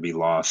it's going to be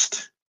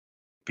lost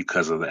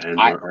because of the I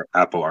Android or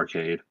Apple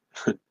Arcade.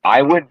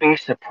 I would be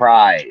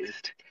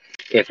surprised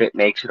if it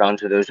makes it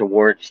onto those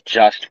awards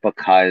just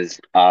because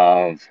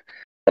of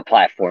the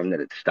platform that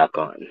it's stuck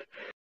on.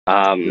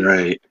 Um,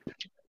 Right.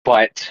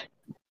 but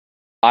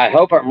I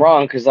hope I'm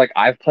wrong because like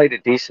I've played a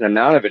decent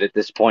amount of it at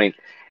this point,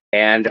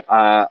 and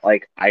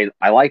like I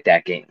like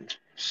that game.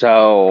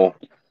 So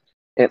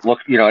it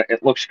looks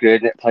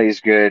good and it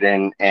plays good,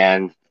 and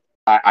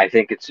I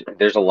think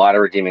there's a lot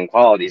of redeeming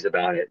qualities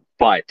about it.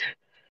 But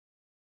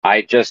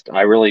I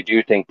really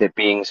do think that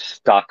being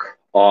stuck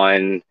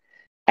on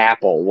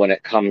Apple when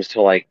it comes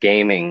to like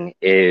gaming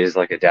is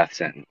like a death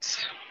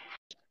sentence.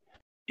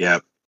 Yeah.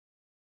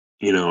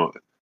 You know,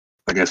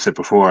 like I said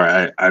before,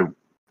 I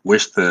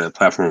wish the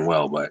platform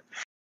well, but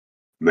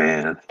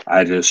man,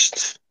 I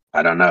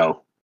don't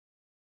know.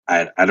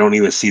 I don't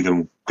even see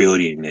them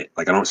building it.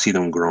 Like I don't see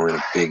them growing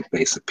a big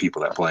base of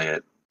people that play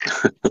it.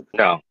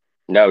 No,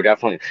 no,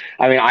 definitely.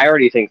 I mean, I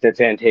already think that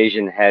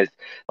Fantasian has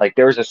like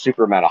there was a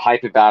super amount of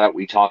hype about it.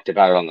 We talked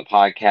about it on the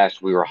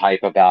podcast. We were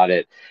hype about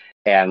it,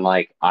 and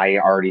like I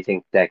already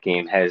think that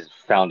game has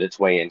found its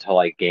way into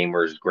like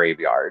gamers'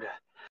 graveyard.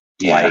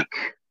 Yeah.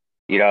 Like,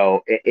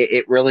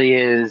 it really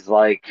is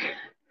like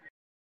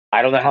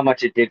I don't know how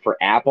much it did for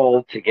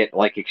Apple to get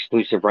like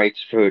exclusive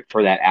rights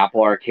for that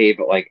Apple Arcade,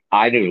 but like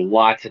I knew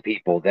lots of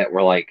people that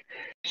were like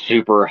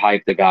super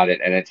hyped about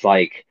it, and it's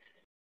like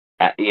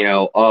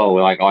oh,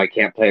 I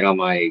can't play it on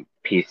my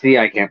PC,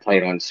 I can't play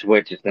it on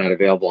Switch, it's not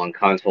available on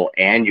console,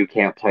 and you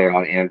can't play it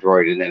on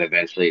Android. And then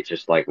eventually it's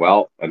just like,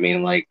 well, I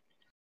mean, like,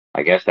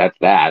 I guess that's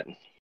that.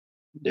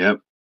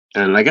 Yep.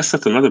 And I guess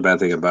that's another bad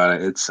thing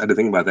about it. I didn't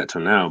think about that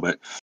till now, but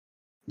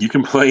you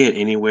can play it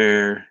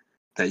anywhere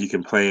that you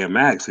can play a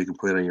Mac. So you can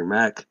play it on your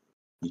Mac,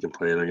 you can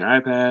play it on your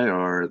iPad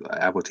or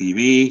the Apple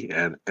TV,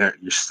 and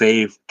your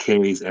save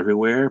carries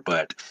everywhere.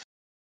 But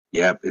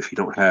yeah, if you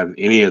don't have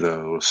any of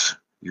those,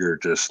 you're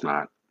just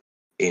not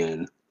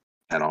in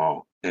at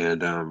all.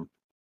 And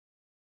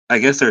I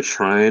guess they're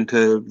trying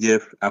to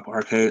give Apple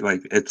Arcade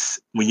like it's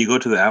when you go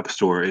to the App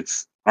Store,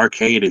 it's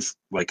arcade is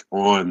like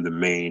on the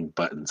main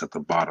buttons at the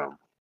bottom.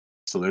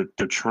 So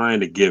they're trying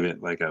to give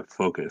it like a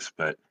focus,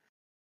 but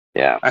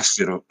Yeah. I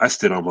still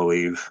don't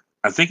believe.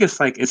 I think it's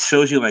like it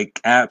shows you like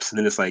apps and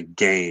then it's like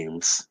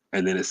games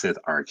and then it says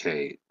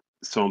arcade.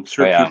 So I'm Oh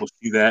sure yeah. people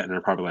see that and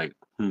they're probably like,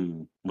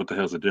 what the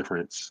hell's the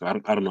difference? So I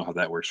don't know how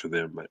that works for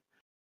them, but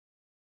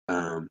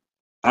um,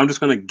 I'm just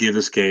gonna give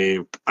this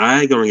game.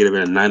 I'm gonna give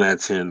it a 9 out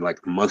of 10,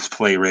 like must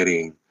play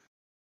rating.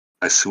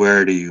 I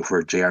swear to you,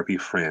 for JRP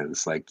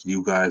friends, like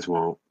you guys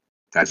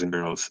and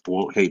girls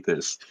won't hate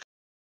this.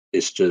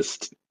 It's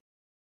just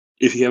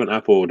if you have an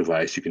Apple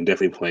device, you can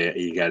definitely play it.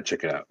 You gotta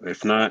check it out.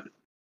 If not,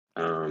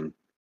 um,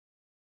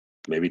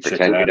 maybe check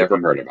it Pretend you out if never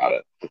you. heard about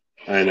it.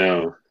 I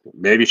know.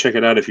 Maybe check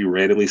it out if you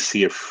randomly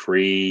see a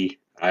free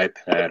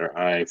iPad or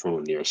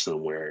iPhone near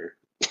somewhere.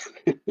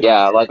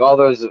 Yeah, like all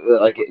those,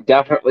 like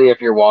definitely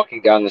if you're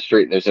walking down the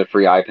street and there's a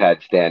free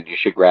iPad stand, you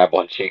should grab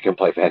one so you can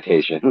play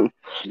Fantasia.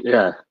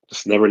 Yeah,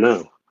 just never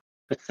know.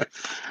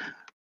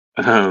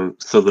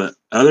 So the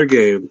other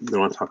game I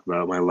want to talk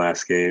about, my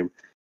last game,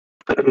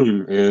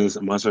 is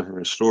Monster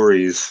Hunter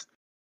Stories.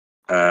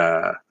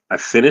 I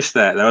finished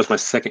that. That was my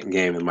second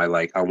game in my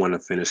like I want to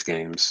finish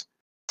games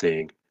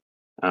thing.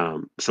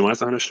 So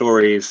Monster Hunter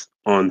Stories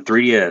on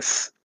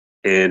 3DS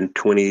in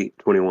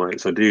 2021.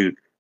 So dude,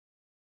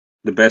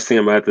 the best thing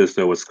about this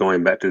though was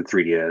going back to the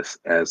 3DS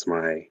as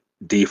my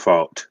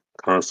default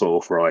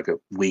console for like a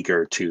week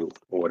or two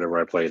or whatever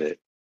I played it.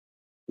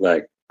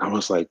 Like I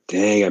was like,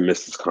 dang, I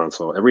missed this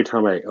console. Every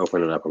time I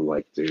open it up, I'm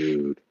like,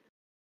 dude,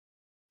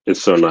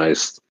 it's so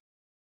nice.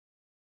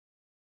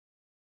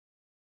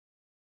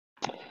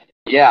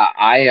 Yeah,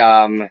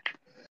 I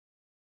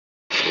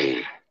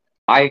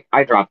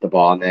dropped the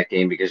ball on that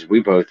game because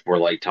we both were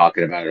like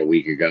talking about it a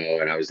week ago,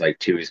 and I was like,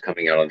 two is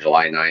coming out on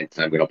July 9th,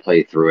 and I'm gonna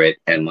play through it,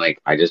 and like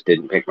I just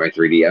didn't pick my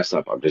 3DS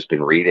up. I've just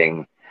been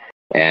reading,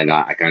 and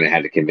I kind of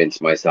had to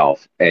convince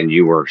myself. And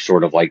you were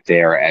sort of like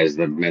there as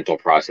the mental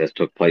process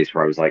took place,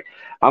 where I was like,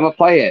 I'm gonna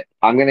play it.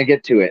 I'm gonna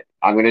get to it.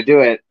 I'm gonna do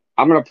it.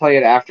 I'm gonna play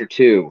it after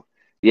two.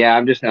 Yeah,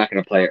 I'm just not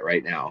gonna play it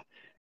right now.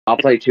 I'll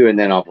play two and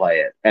then I'll play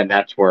it. And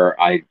that's where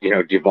I,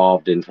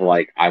 devolved into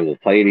like I will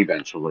play it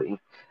eventually.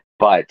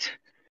 But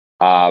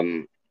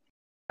um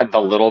the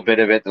little bit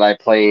of it that I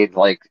played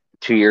like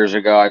 2 years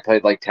ago, I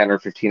played like 10 or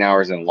 15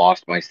 hours and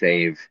lost my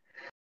save.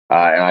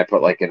 And I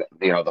put like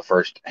the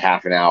first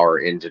half an hour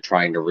into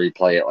trying to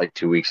replay it like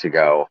 2 weeks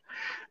ago.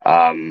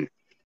 Um,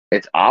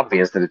 it's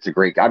obvious that it's a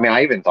great. I mean,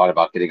 I even thought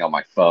about getting on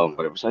my phone,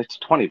 but it was like it's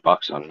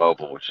 $20 on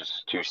mobile, which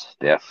is too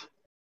stiff.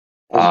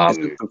 Is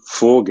it the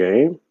full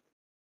game?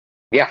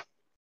 Yeah,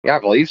 yeah, I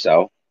believe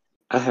so.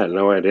 I had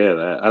no idea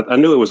that. I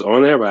knew it was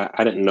on there, but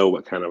I didn't know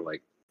what kind of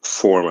like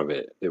form of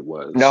it No,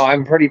 was.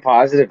 I'm pretty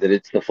positive that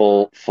it's the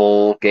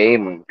full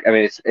game. I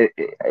mean,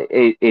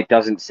 it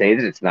doesn't say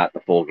that it's not the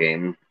full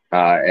game.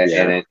 And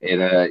Yeah,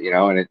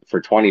 it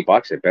for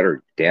 $20, it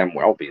better damn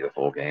well be the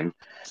full game.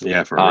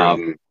 yeah, for real.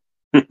 Um,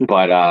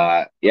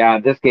 but yeah,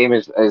 this game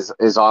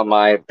is on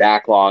my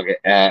backlog,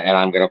 and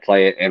I'm gonna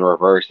play it in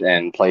reverse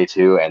and play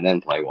two and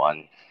then play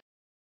one.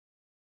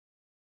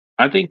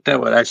 I think that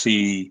would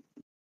actually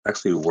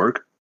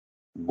work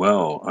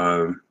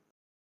well.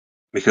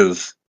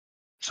 Because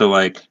so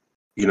like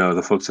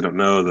the folks that don't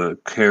know the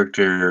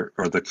character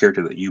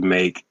that you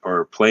make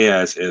or play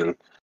as in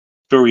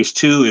Stories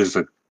 2 is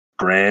the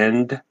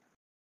grandson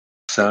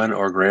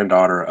or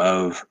granddaughter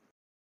of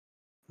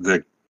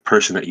the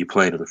person that you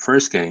played in the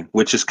first game,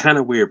 which is kind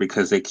of weird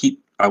because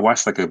I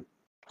watched like a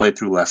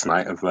playthrough last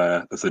night of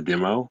the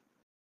demo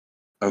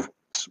of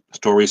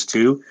Stories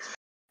 2,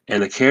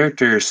 and the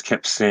characters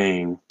kept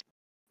saying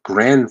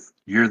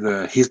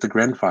he's the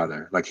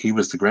grandfather, like he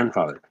was the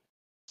grandfather.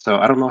 So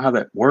I don't know how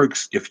that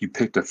works if you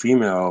picked a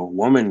female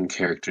woman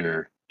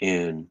character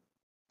in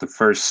the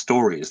first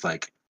stories,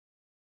 like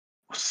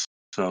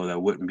so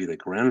that wouldn't be the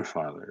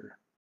grandfather.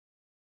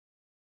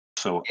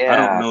 So Yeah, I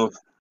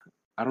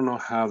don't know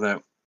how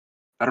that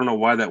I don't know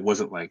why that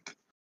wasn't like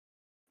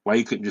why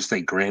you couldn't just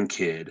say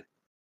grandkid.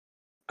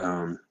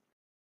 Um,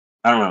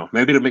 I don't know.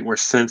 Maybe it'll make more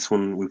sense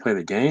when we play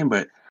the game,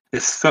 but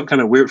it felt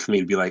kind of weird for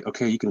me to be like,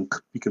 okay, you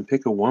can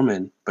pick a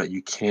woman, but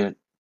you can't.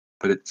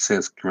 But it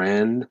says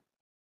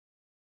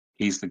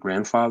he's the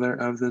grandfather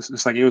of this.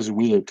 It's like it was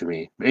weird to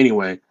me. But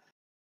anyway,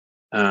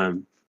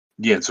 um,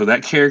 yeah. So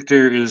that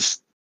character is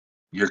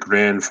your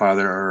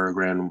grandfather or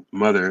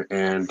grandmother,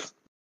 and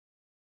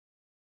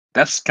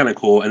that's kind of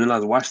cool. And then I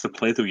watched the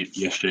playthrough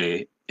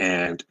yesterday,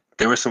 and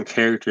there were some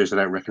characters that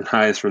I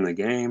recognized from the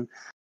game.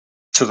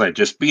 So I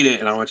just beat it,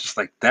 and I was just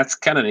like, "That's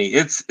kind of neat.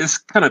 It's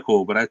kind of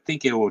cool." But I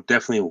think it will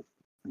definitely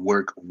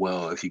work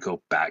well if you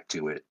go back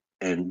to it,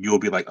 and you'll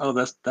be like, "Oh,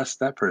 that's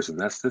that person.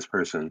 That's this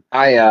person."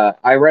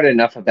 I read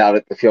enough about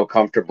it to feel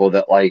comfortable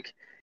that like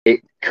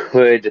it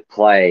could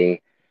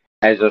play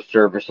as a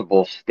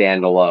serviceable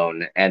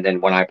standalone, and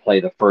then when I play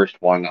the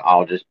first one,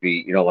 I'll just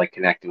be like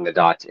connecting the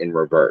dots in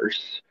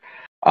reverse.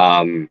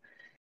 Um,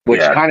 which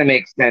Yeah, kind of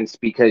makes sense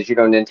because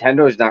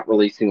Nintendo is not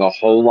releasing a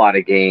whole lot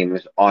of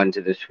games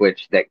onto the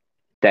Switch that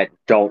that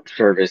don't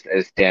service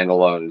as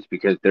standalones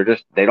because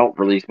they don't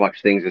release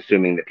much things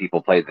assuming that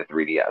people played the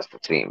 3DS,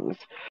 it seems.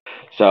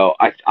 So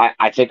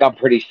I think I'm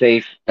pretty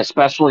safe,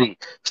 especially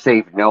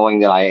safe knowing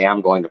that I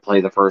am going to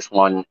play the first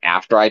one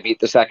after I beat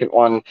the second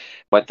one.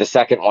 But the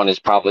second one is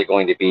probably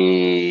going to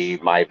be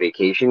my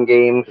vacation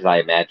game because I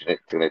imagine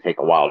it's going to take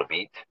a while to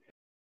beat.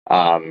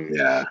 Um,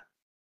 Yeah, you'd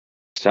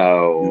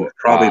so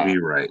probably be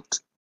right.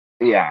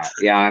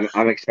 yeah,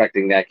 I'm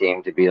expecting that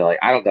game to be like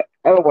I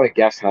don't want to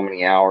guess how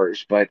many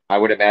hours, but I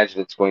would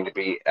imagine it's going to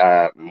be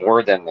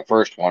more than the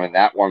first one, and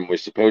that one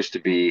was supposed to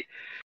be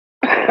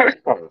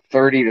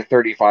 30 to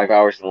 35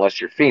 hours unless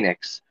you're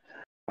Phoenix.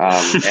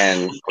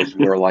 And of course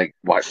we were like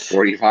what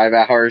 45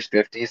 hours,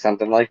 50,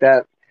 something like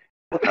that.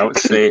 I would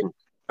say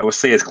I would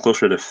say it's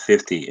closer to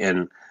 50.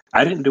 And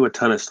I didn't do a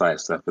ton of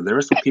side stuff, but there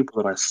were some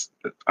people that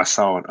I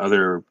saw on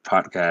other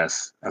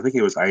podcasts. I think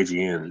it was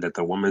IGN that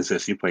the woman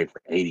said she played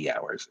for 80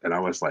 hours, and I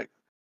was like,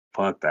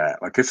 "Fuck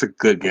that! Like it's a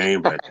good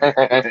game, but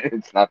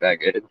It's not that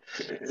good.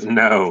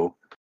 no."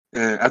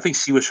 I think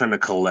she was trying to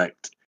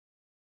collect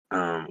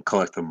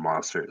the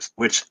monsters.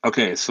 Which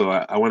okay, so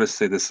I want to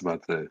say this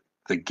about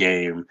the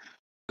game.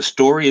 The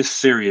story is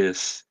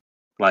serious.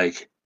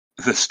 Like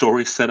the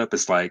story setup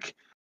is like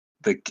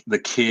the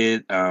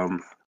kid,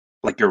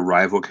 like your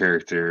rival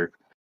character,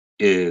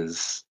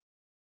 is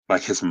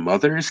like his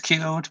mother is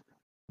killed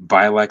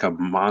by like a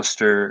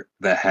monster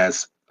that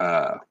has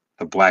the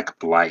black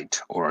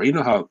blight, or you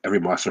know how every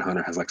monster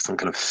hunter has like some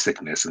kind of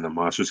sickness, and the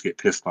monsters get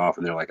pissed off,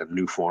 and they're like a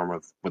new form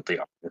of what they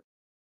are.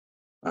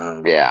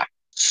 Um, Yeah.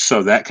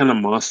 so that kind of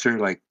monster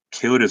like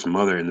killed his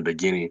mother in the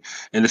beginning,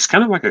 and it's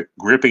kind of like a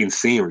gripping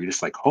scene where you're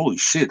just like, holy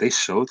shit, they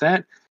showed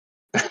that.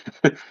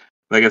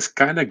 Like it's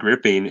kind of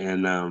gripping,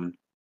 and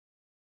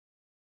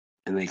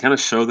they kind of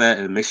show that,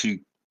 and it makes you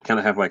kind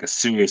of have like a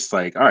serious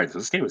like, all right, so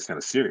this game is kind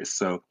of serious.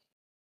 So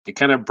it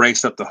kind of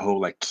breaks up the whole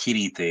like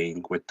kitty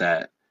thing with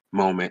that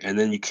moment, and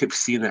then you keep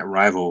seeing that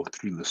rival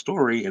through the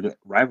story, and the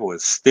rival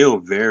is still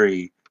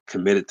very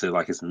committed to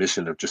like his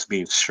mission of just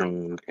being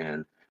strong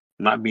and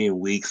not being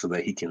weak, so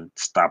that he can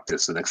stop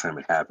this the next time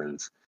it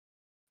happens.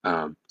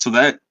 So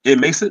that it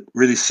makes it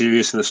really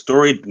serious, and the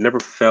story never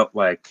felt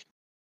like,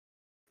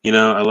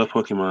 I love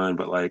Pokemon,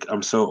 but like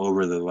I'm so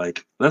over the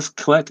like, let's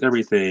collect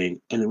everything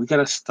and we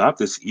gotta stop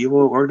this evil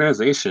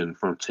organization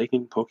from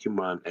taking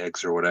Pokemon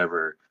eggs or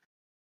whatever.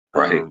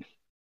 Right. Um,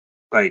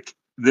 like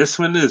this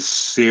one is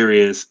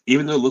serious,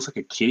 even though it looks like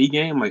a kiddie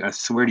game. Like I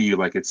swear to you,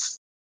 like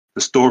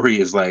the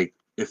story is like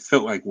it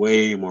felt like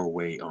way more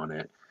weight on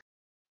it.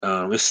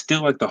 It's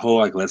still like the whole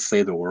like let's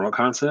save the world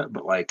concept,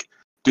 but like,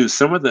 dude,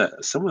 some of the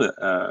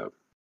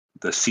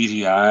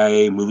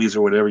CGI movies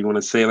or whatever you want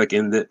to say, like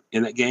in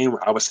that game,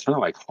 I was kind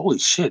of like, holy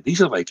shit,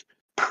 these are like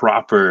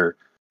proper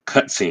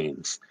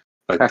cutscenes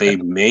like they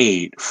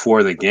made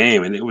for the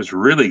game, and it was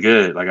really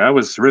good. Like I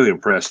was really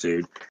impressed,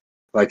 dude.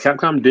 Like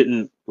Capcom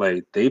didn't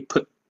like they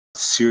put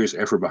serious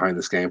effort behind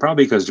this game,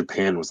 probably because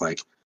Japan was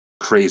like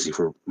crazy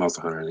for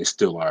Monster Hunter, and they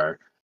still are.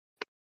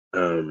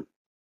 Um,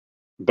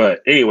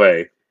 but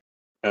anyway,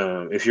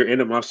 if you're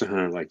into Monster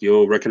Hunter, like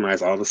you'll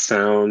recognize all the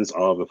sounds,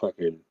 all the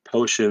fucking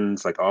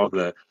potions, like all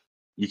the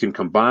you can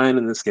combine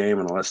in this game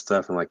and all that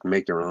stuff, and like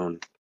make your own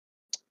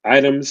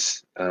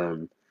items.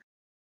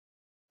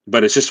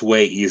 But it's just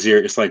way easier.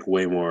 It's like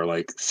way more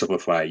like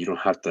simplified. You don't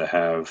have to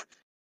have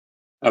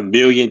a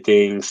million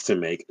things to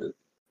make an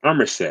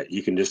armor set.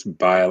 You can just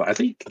buy. I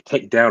think you can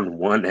take down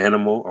one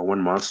animal or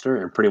one monster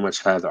and pretty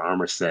much have the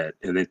armor set,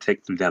 and then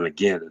take them down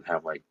again and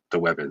have like the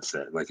weapon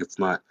set. Like it's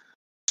not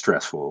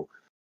stressful.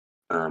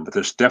 But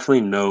there's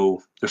definitely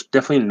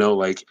no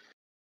like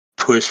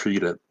push for you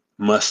to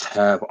must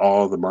have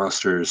all the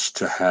monsters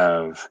to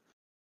have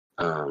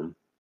um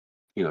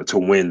to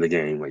win the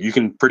game. Like you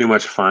can pretty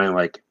much find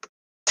like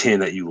 10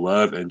 that you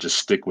love and just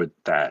stick with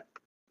that.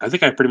 I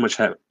think I pretty much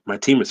have my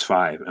team is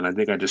 5, and I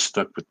think I just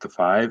stuck with the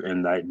 5,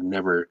 and I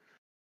never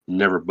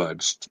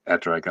budged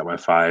after I got my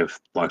 5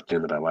 locked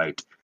in that I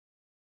liked.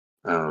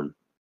 Um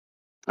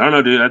I don't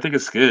know, dude. I think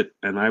it's good,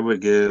 and I would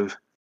give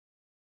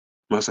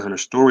Monster Hunter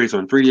Stories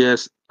on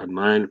 3DS a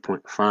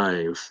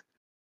 9.5.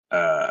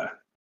 Uh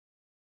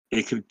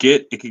it could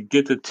get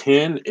to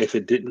 10 if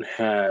it didn't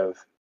have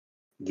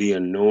the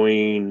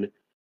annoying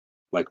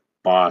like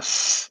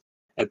boss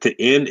at the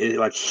end. It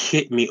like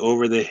hit me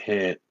over the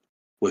head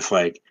with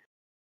like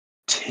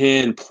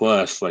 10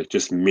 plus like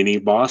just mini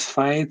boss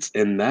fights,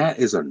 and that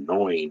is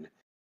annoying.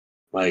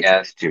 Like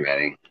Yeah, it's too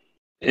many.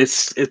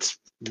 it's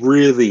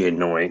really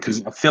annoying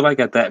because I feel like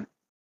what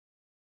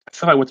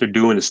they're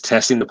doing is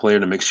testing the player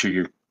to make sure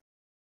you're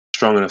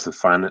strong enough to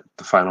find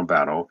the final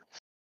battle,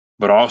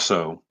 but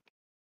also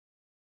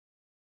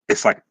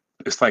it's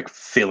like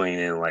filling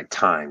in like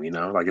time,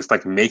 like it's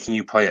like making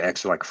you play an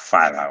extra like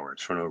 5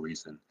 hours for no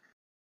reason.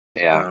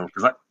 Yeah.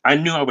 Because I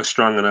knew I was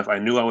strong enough. I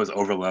knew I was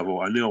over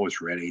level. I knew I was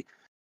ready.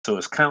 So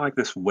it's kind of like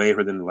this way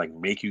for them to like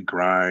make you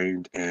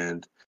grind.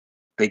 And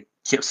they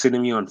kept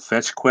sending me on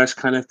fetch quest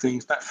kind of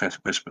things. Not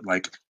fetch quest, but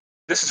like,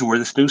 this is where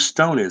this new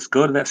stone is.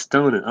 Go to that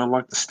stone and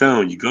unlock the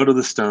stone. You go to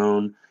the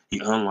stone,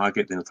 you unlock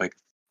it, and it's like,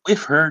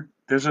 we've heard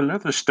there's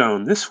another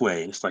stone this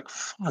way. It's like,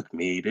 fuck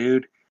me,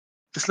 dude.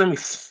 Just let me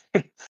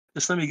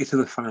just let me get to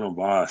the final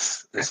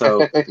boss. And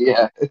so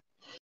Yeah,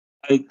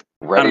 I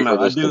ready don't for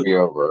know. I this to do be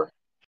over.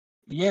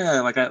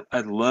 yeah, like I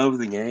love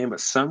the game, but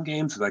some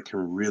games that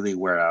can really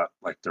wear out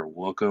like their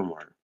welcome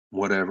or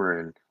whatever.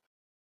 And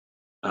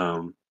I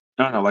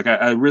don't know, like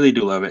I really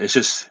do love it. It's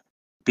just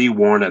be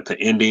warned that the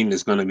ending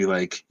is gonna be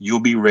like you'll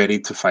be ready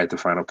to fight the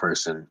final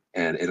person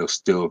and it'll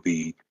still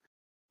be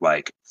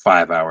like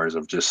 5 hours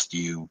of just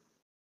you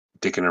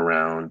dicking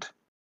around.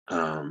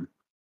 Um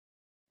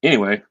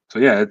anyway, so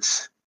yeah,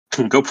 it's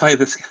go play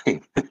this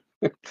game.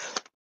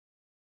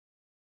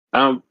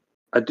 Um,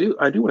 I do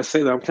want to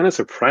say that I'm kind of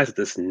surprised that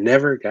this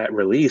never got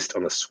released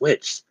on the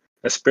Switch,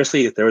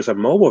 especially if there was a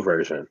mobile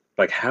version.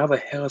 Like, how the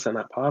hell is that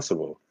not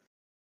possible?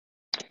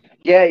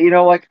 Yeah,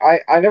 like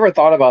I never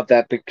thought about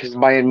that because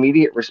my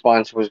immediate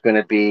response was going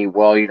to be,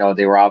 well,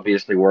 they were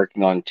obviously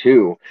working on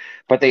two,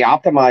 but they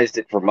optimized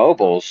it for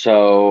mobile,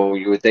 so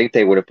you would think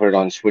they would have put it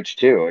on Switch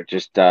too. It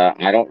just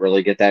I don't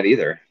really get that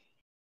either.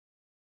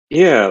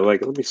 Yeah,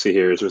 like let me see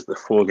here. Is this the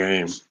full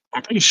game?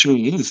 I'm pretty sure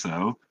it is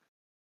though.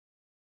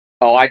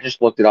 Oh, I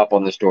just looked it up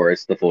on the store.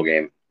 It's the full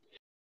game.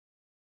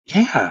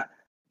 Yeah,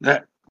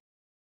 that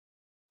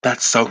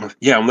that's so.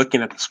 Yeah, I'm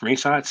looking at the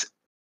screenshots,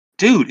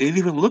 dude. It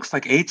even looks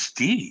like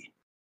HD.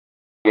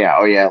 Yeah,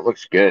 oh yeah, it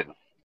looks good.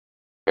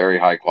 Very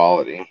high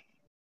quality.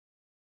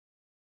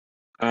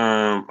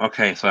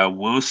 Okay, so I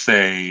will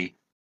say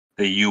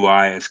the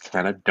UI is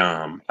kind of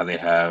dumb. How they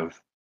have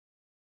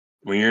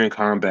when you're in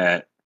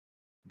combat,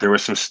 there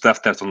was some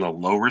stuff that's on the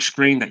lower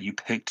screen that you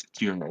picked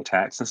to your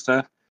attacks and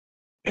stuff,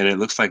 and it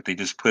looks like they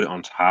just put it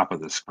on top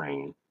of the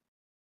screen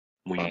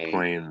when you're Mm.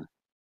 playing.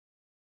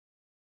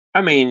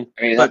 I mean,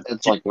 I mean, but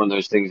that's like one of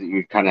those things that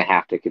you kind of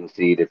have to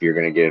concede if you're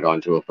going to get it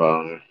onto a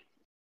phone.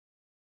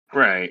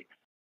 right.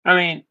 I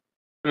mean,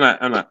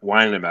 I'm not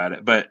whining about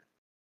it, but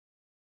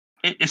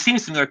it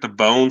seems to me like the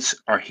bones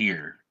are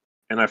here,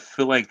 and I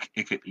feel like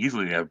it could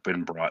easily have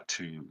been brought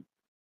to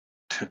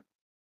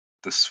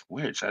the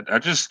Switch. I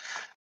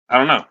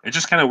don't know. It's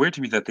just kind of weird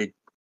to me that they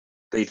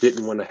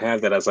didn't want to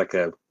have that as like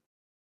a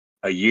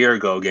year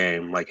ago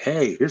game. Like,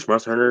 hey, here's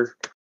Monster Hunter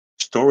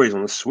stories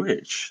on the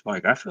Switch.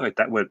 Like, I feel like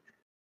that would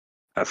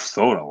have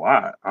sold a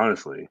lot,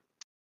 honestly.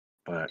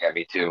 But Yeah,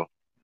 me too.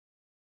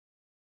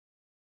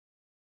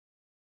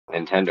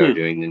 Nintendo hmm,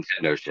 doing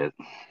Nintendo shit.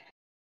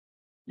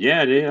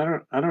 yeah, dude,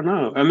 I don't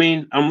know. I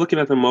mean, I'm looking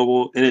at the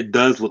mobile, and it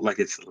does look like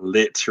it's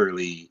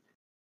literally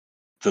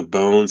the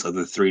bones of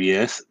the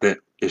 3DS that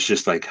it's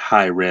just like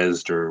high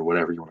res or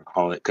whatever you want to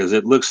call it. Because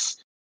it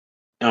looks.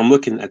 I'm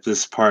looking at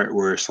this part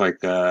where it's like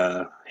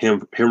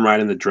him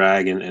riding the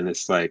dragon, and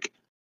it's like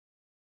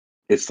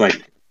it's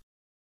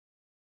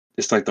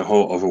like the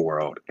whole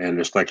overworld, and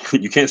it's like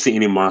you can't see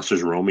any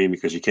monsters roaming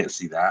because you can't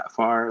see that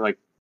far. Like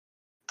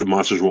the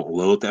monsters won't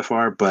load that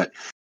far, but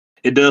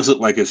it does look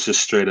like it's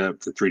just straight up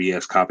the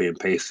 3DS copy and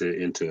paste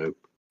it into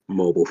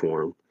mobile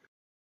form.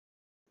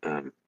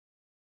 Um,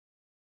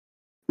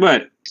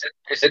 but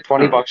Is it I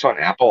 20 don't know. bucks on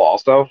Apple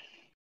also?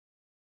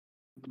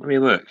 I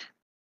mean, look,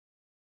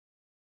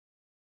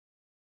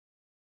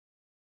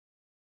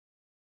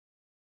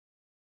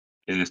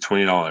 it is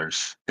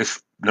 $20.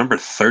 It's number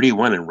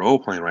 31 in role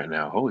playing right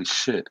now. Holy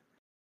shit!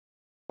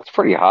 That's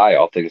pretty high,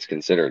 all things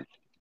considered.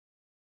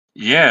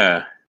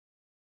 Yeah,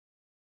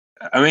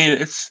 I mean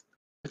it's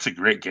a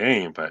great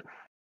game, but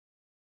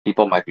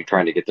People might be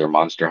trying to get their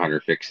Monster Hunter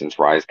fix since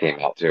Rise came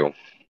out too.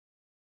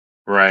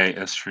 right,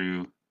 that's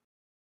true.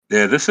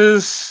 Yeah, this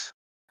is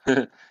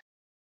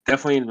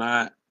definitely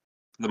not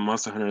the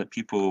Monster Hunter that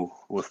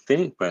people will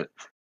think, but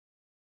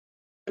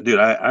dude,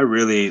 I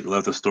really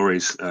love the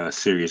stories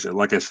series. And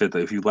like I said,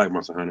 if you like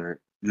Monster Hunter,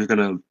 you're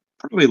gonna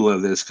probably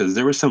love this because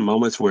there were some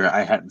moments where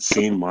I hadn't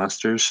seen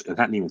monsters and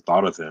hadn't even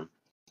thought of them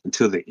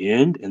until the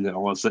end, and then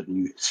all of a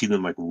sudden you see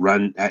them like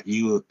run at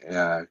you.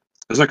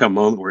 There's like a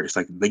moment where it's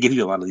like they give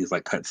you a lot of these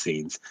like cut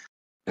scenes,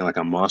 and like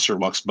a monster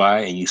walks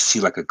by, and you see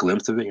like a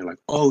glimpse of it. And you're like,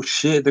 oh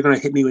shit, they're gonna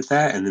hit me with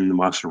that, and then the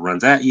monster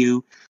runs at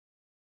you,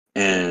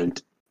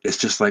 and it's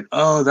just like,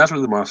 oh, that's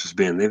where the monster's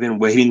been. They've been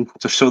waiting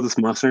to show this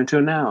monster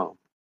until now.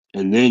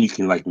 And then you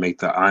can like make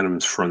the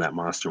items from that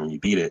monster when you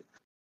beat it.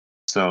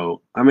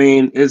 So I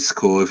mean, it's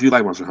cool. If you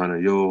like Monster Hunter,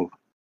 you'll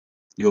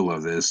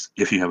love this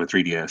if you have a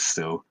 3DS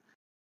still.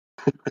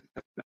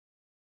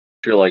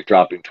 Feel like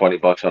dropping 20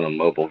 bucks on a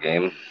mobile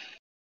game.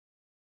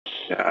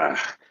 Uh,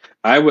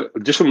 I would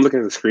just from looking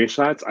at the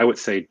screenshots, I would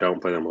say don't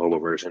play the mobile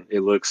version.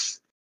 It looks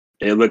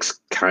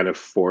kind of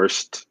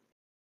forced.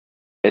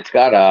 It's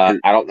got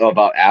It, I don't know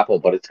about Apple,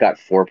 but it's got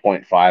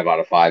 4.5 out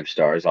of 5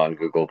 stars on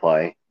Google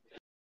Play,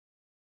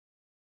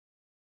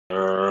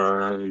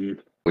 um,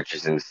 which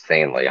is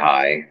insanely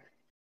high.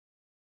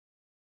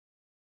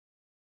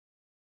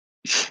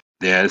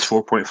 yeah, it's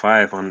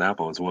 4.5 on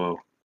Apple as well.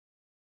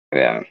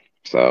 Yeah.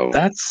 So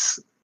That's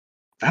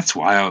that's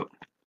wild.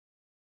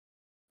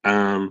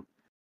 Um,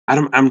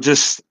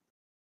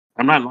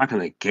 I'm not knocking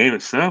the game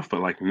itself,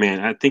 but like, man,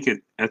 I think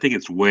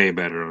it's way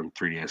better on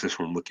 3DS. That's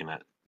what I'm looking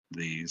at.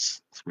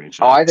 these Oh, I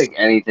screenshots. think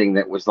anything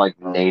that was like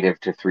native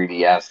to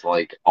 3DS,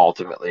 like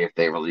ultimately, if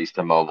they released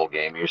a mobile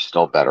game, you're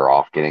still better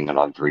off getting it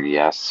on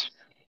 3DS.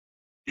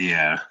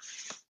 Yeah.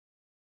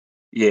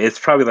 Yeah, it's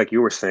probably like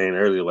you were saying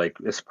earlier, like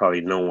it's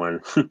probably no one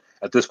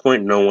at this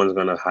point, no one's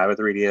gonna have a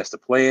 3DS to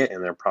play it,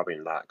 and they're probably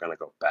not gonna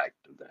go back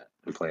to that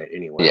and play it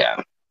anyway.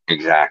 Yeah,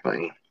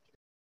 exactly.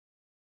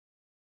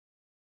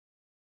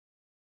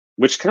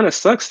 Which kind of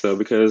sucks though,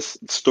 because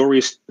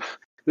stories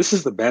this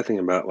is the bad thing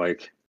about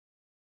like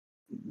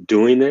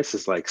doing this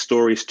is like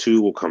stories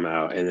 2 will come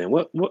out, and then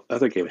what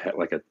other game had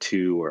like a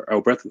 2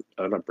 or breath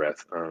not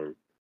breath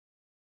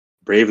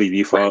Bravely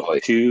Default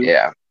Bravely. 2.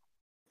 Yeah.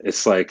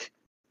 It's like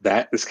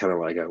that is kind of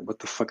like a, what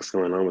the fuck is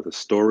going on with the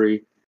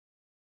story?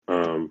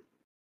 Um,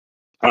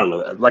 I don't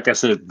know. Like I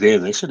said,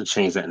 then they should have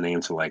changed that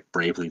name to like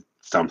Bravely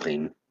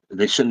something.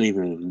 They shouldn't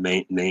even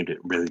named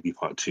it Bravely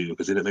Default 2,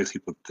 because then it makes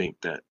people think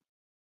that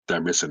they're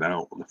missing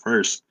out on the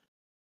first.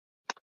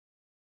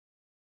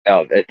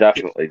 No, it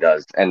definitely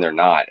does. And they're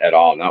not at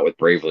all, not with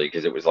Bravely,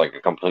 because it was like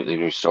a completely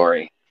new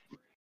story.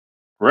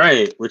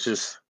 Right, which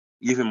is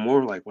even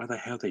more like, why the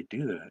hell they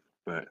do that?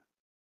 But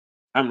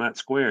I'm not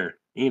Square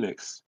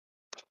Enix.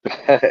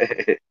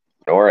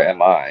 Nor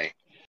am I.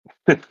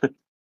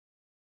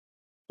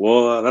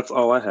 Well, that's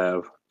all I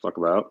have to talk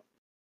about.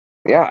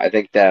 Yeah, I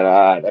think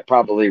that that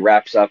probably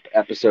wraps up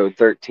episode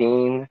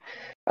 13.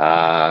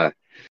 Uh,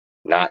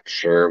 Not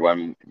sure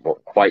when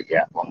quite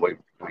yet when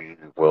we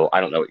will. I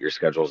don't know what your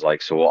schedule is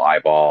like, so we'll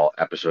eyeball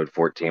episode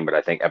 14. But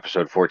I think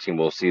episode 14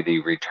 will see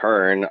the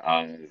return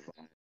of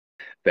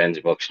Ben's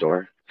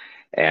bookstore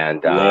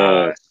and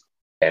Yes.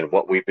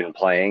 what we've been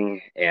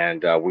playing,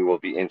 and we will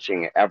be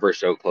inching ever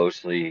so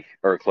closely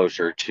or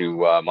closer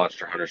to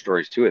Monster Hunter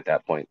Stories 2 at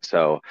that point.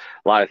 So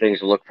a lot of things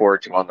to look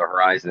forward to on the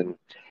horizon,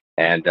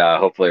 and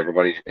hopefully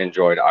everybody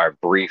enjoyed our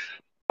brief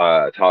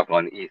talk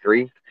on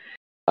E3.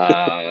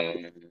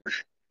 Um,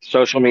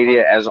 Social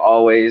media, as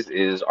always,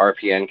 is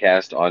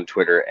RPNcast on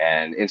Twitter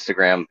and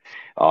Instagram.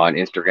 On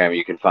Instagram,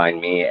 you can find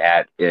me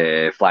at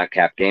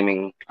Flatcap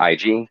Gaming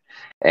IG,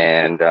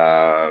 and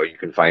you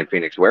can find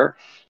Phoenix where?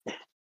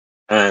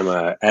 I'm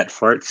at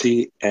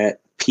Fartsy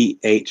at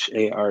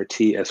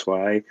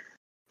PHARTSY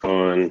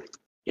on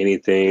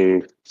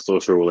anything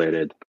social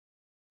related.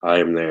 I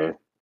am there.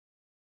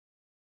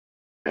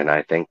 And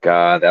I think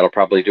that'll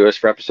probably do us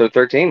for episode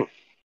 13.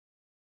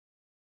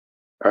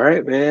 All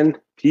right, man.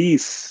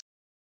 Peace.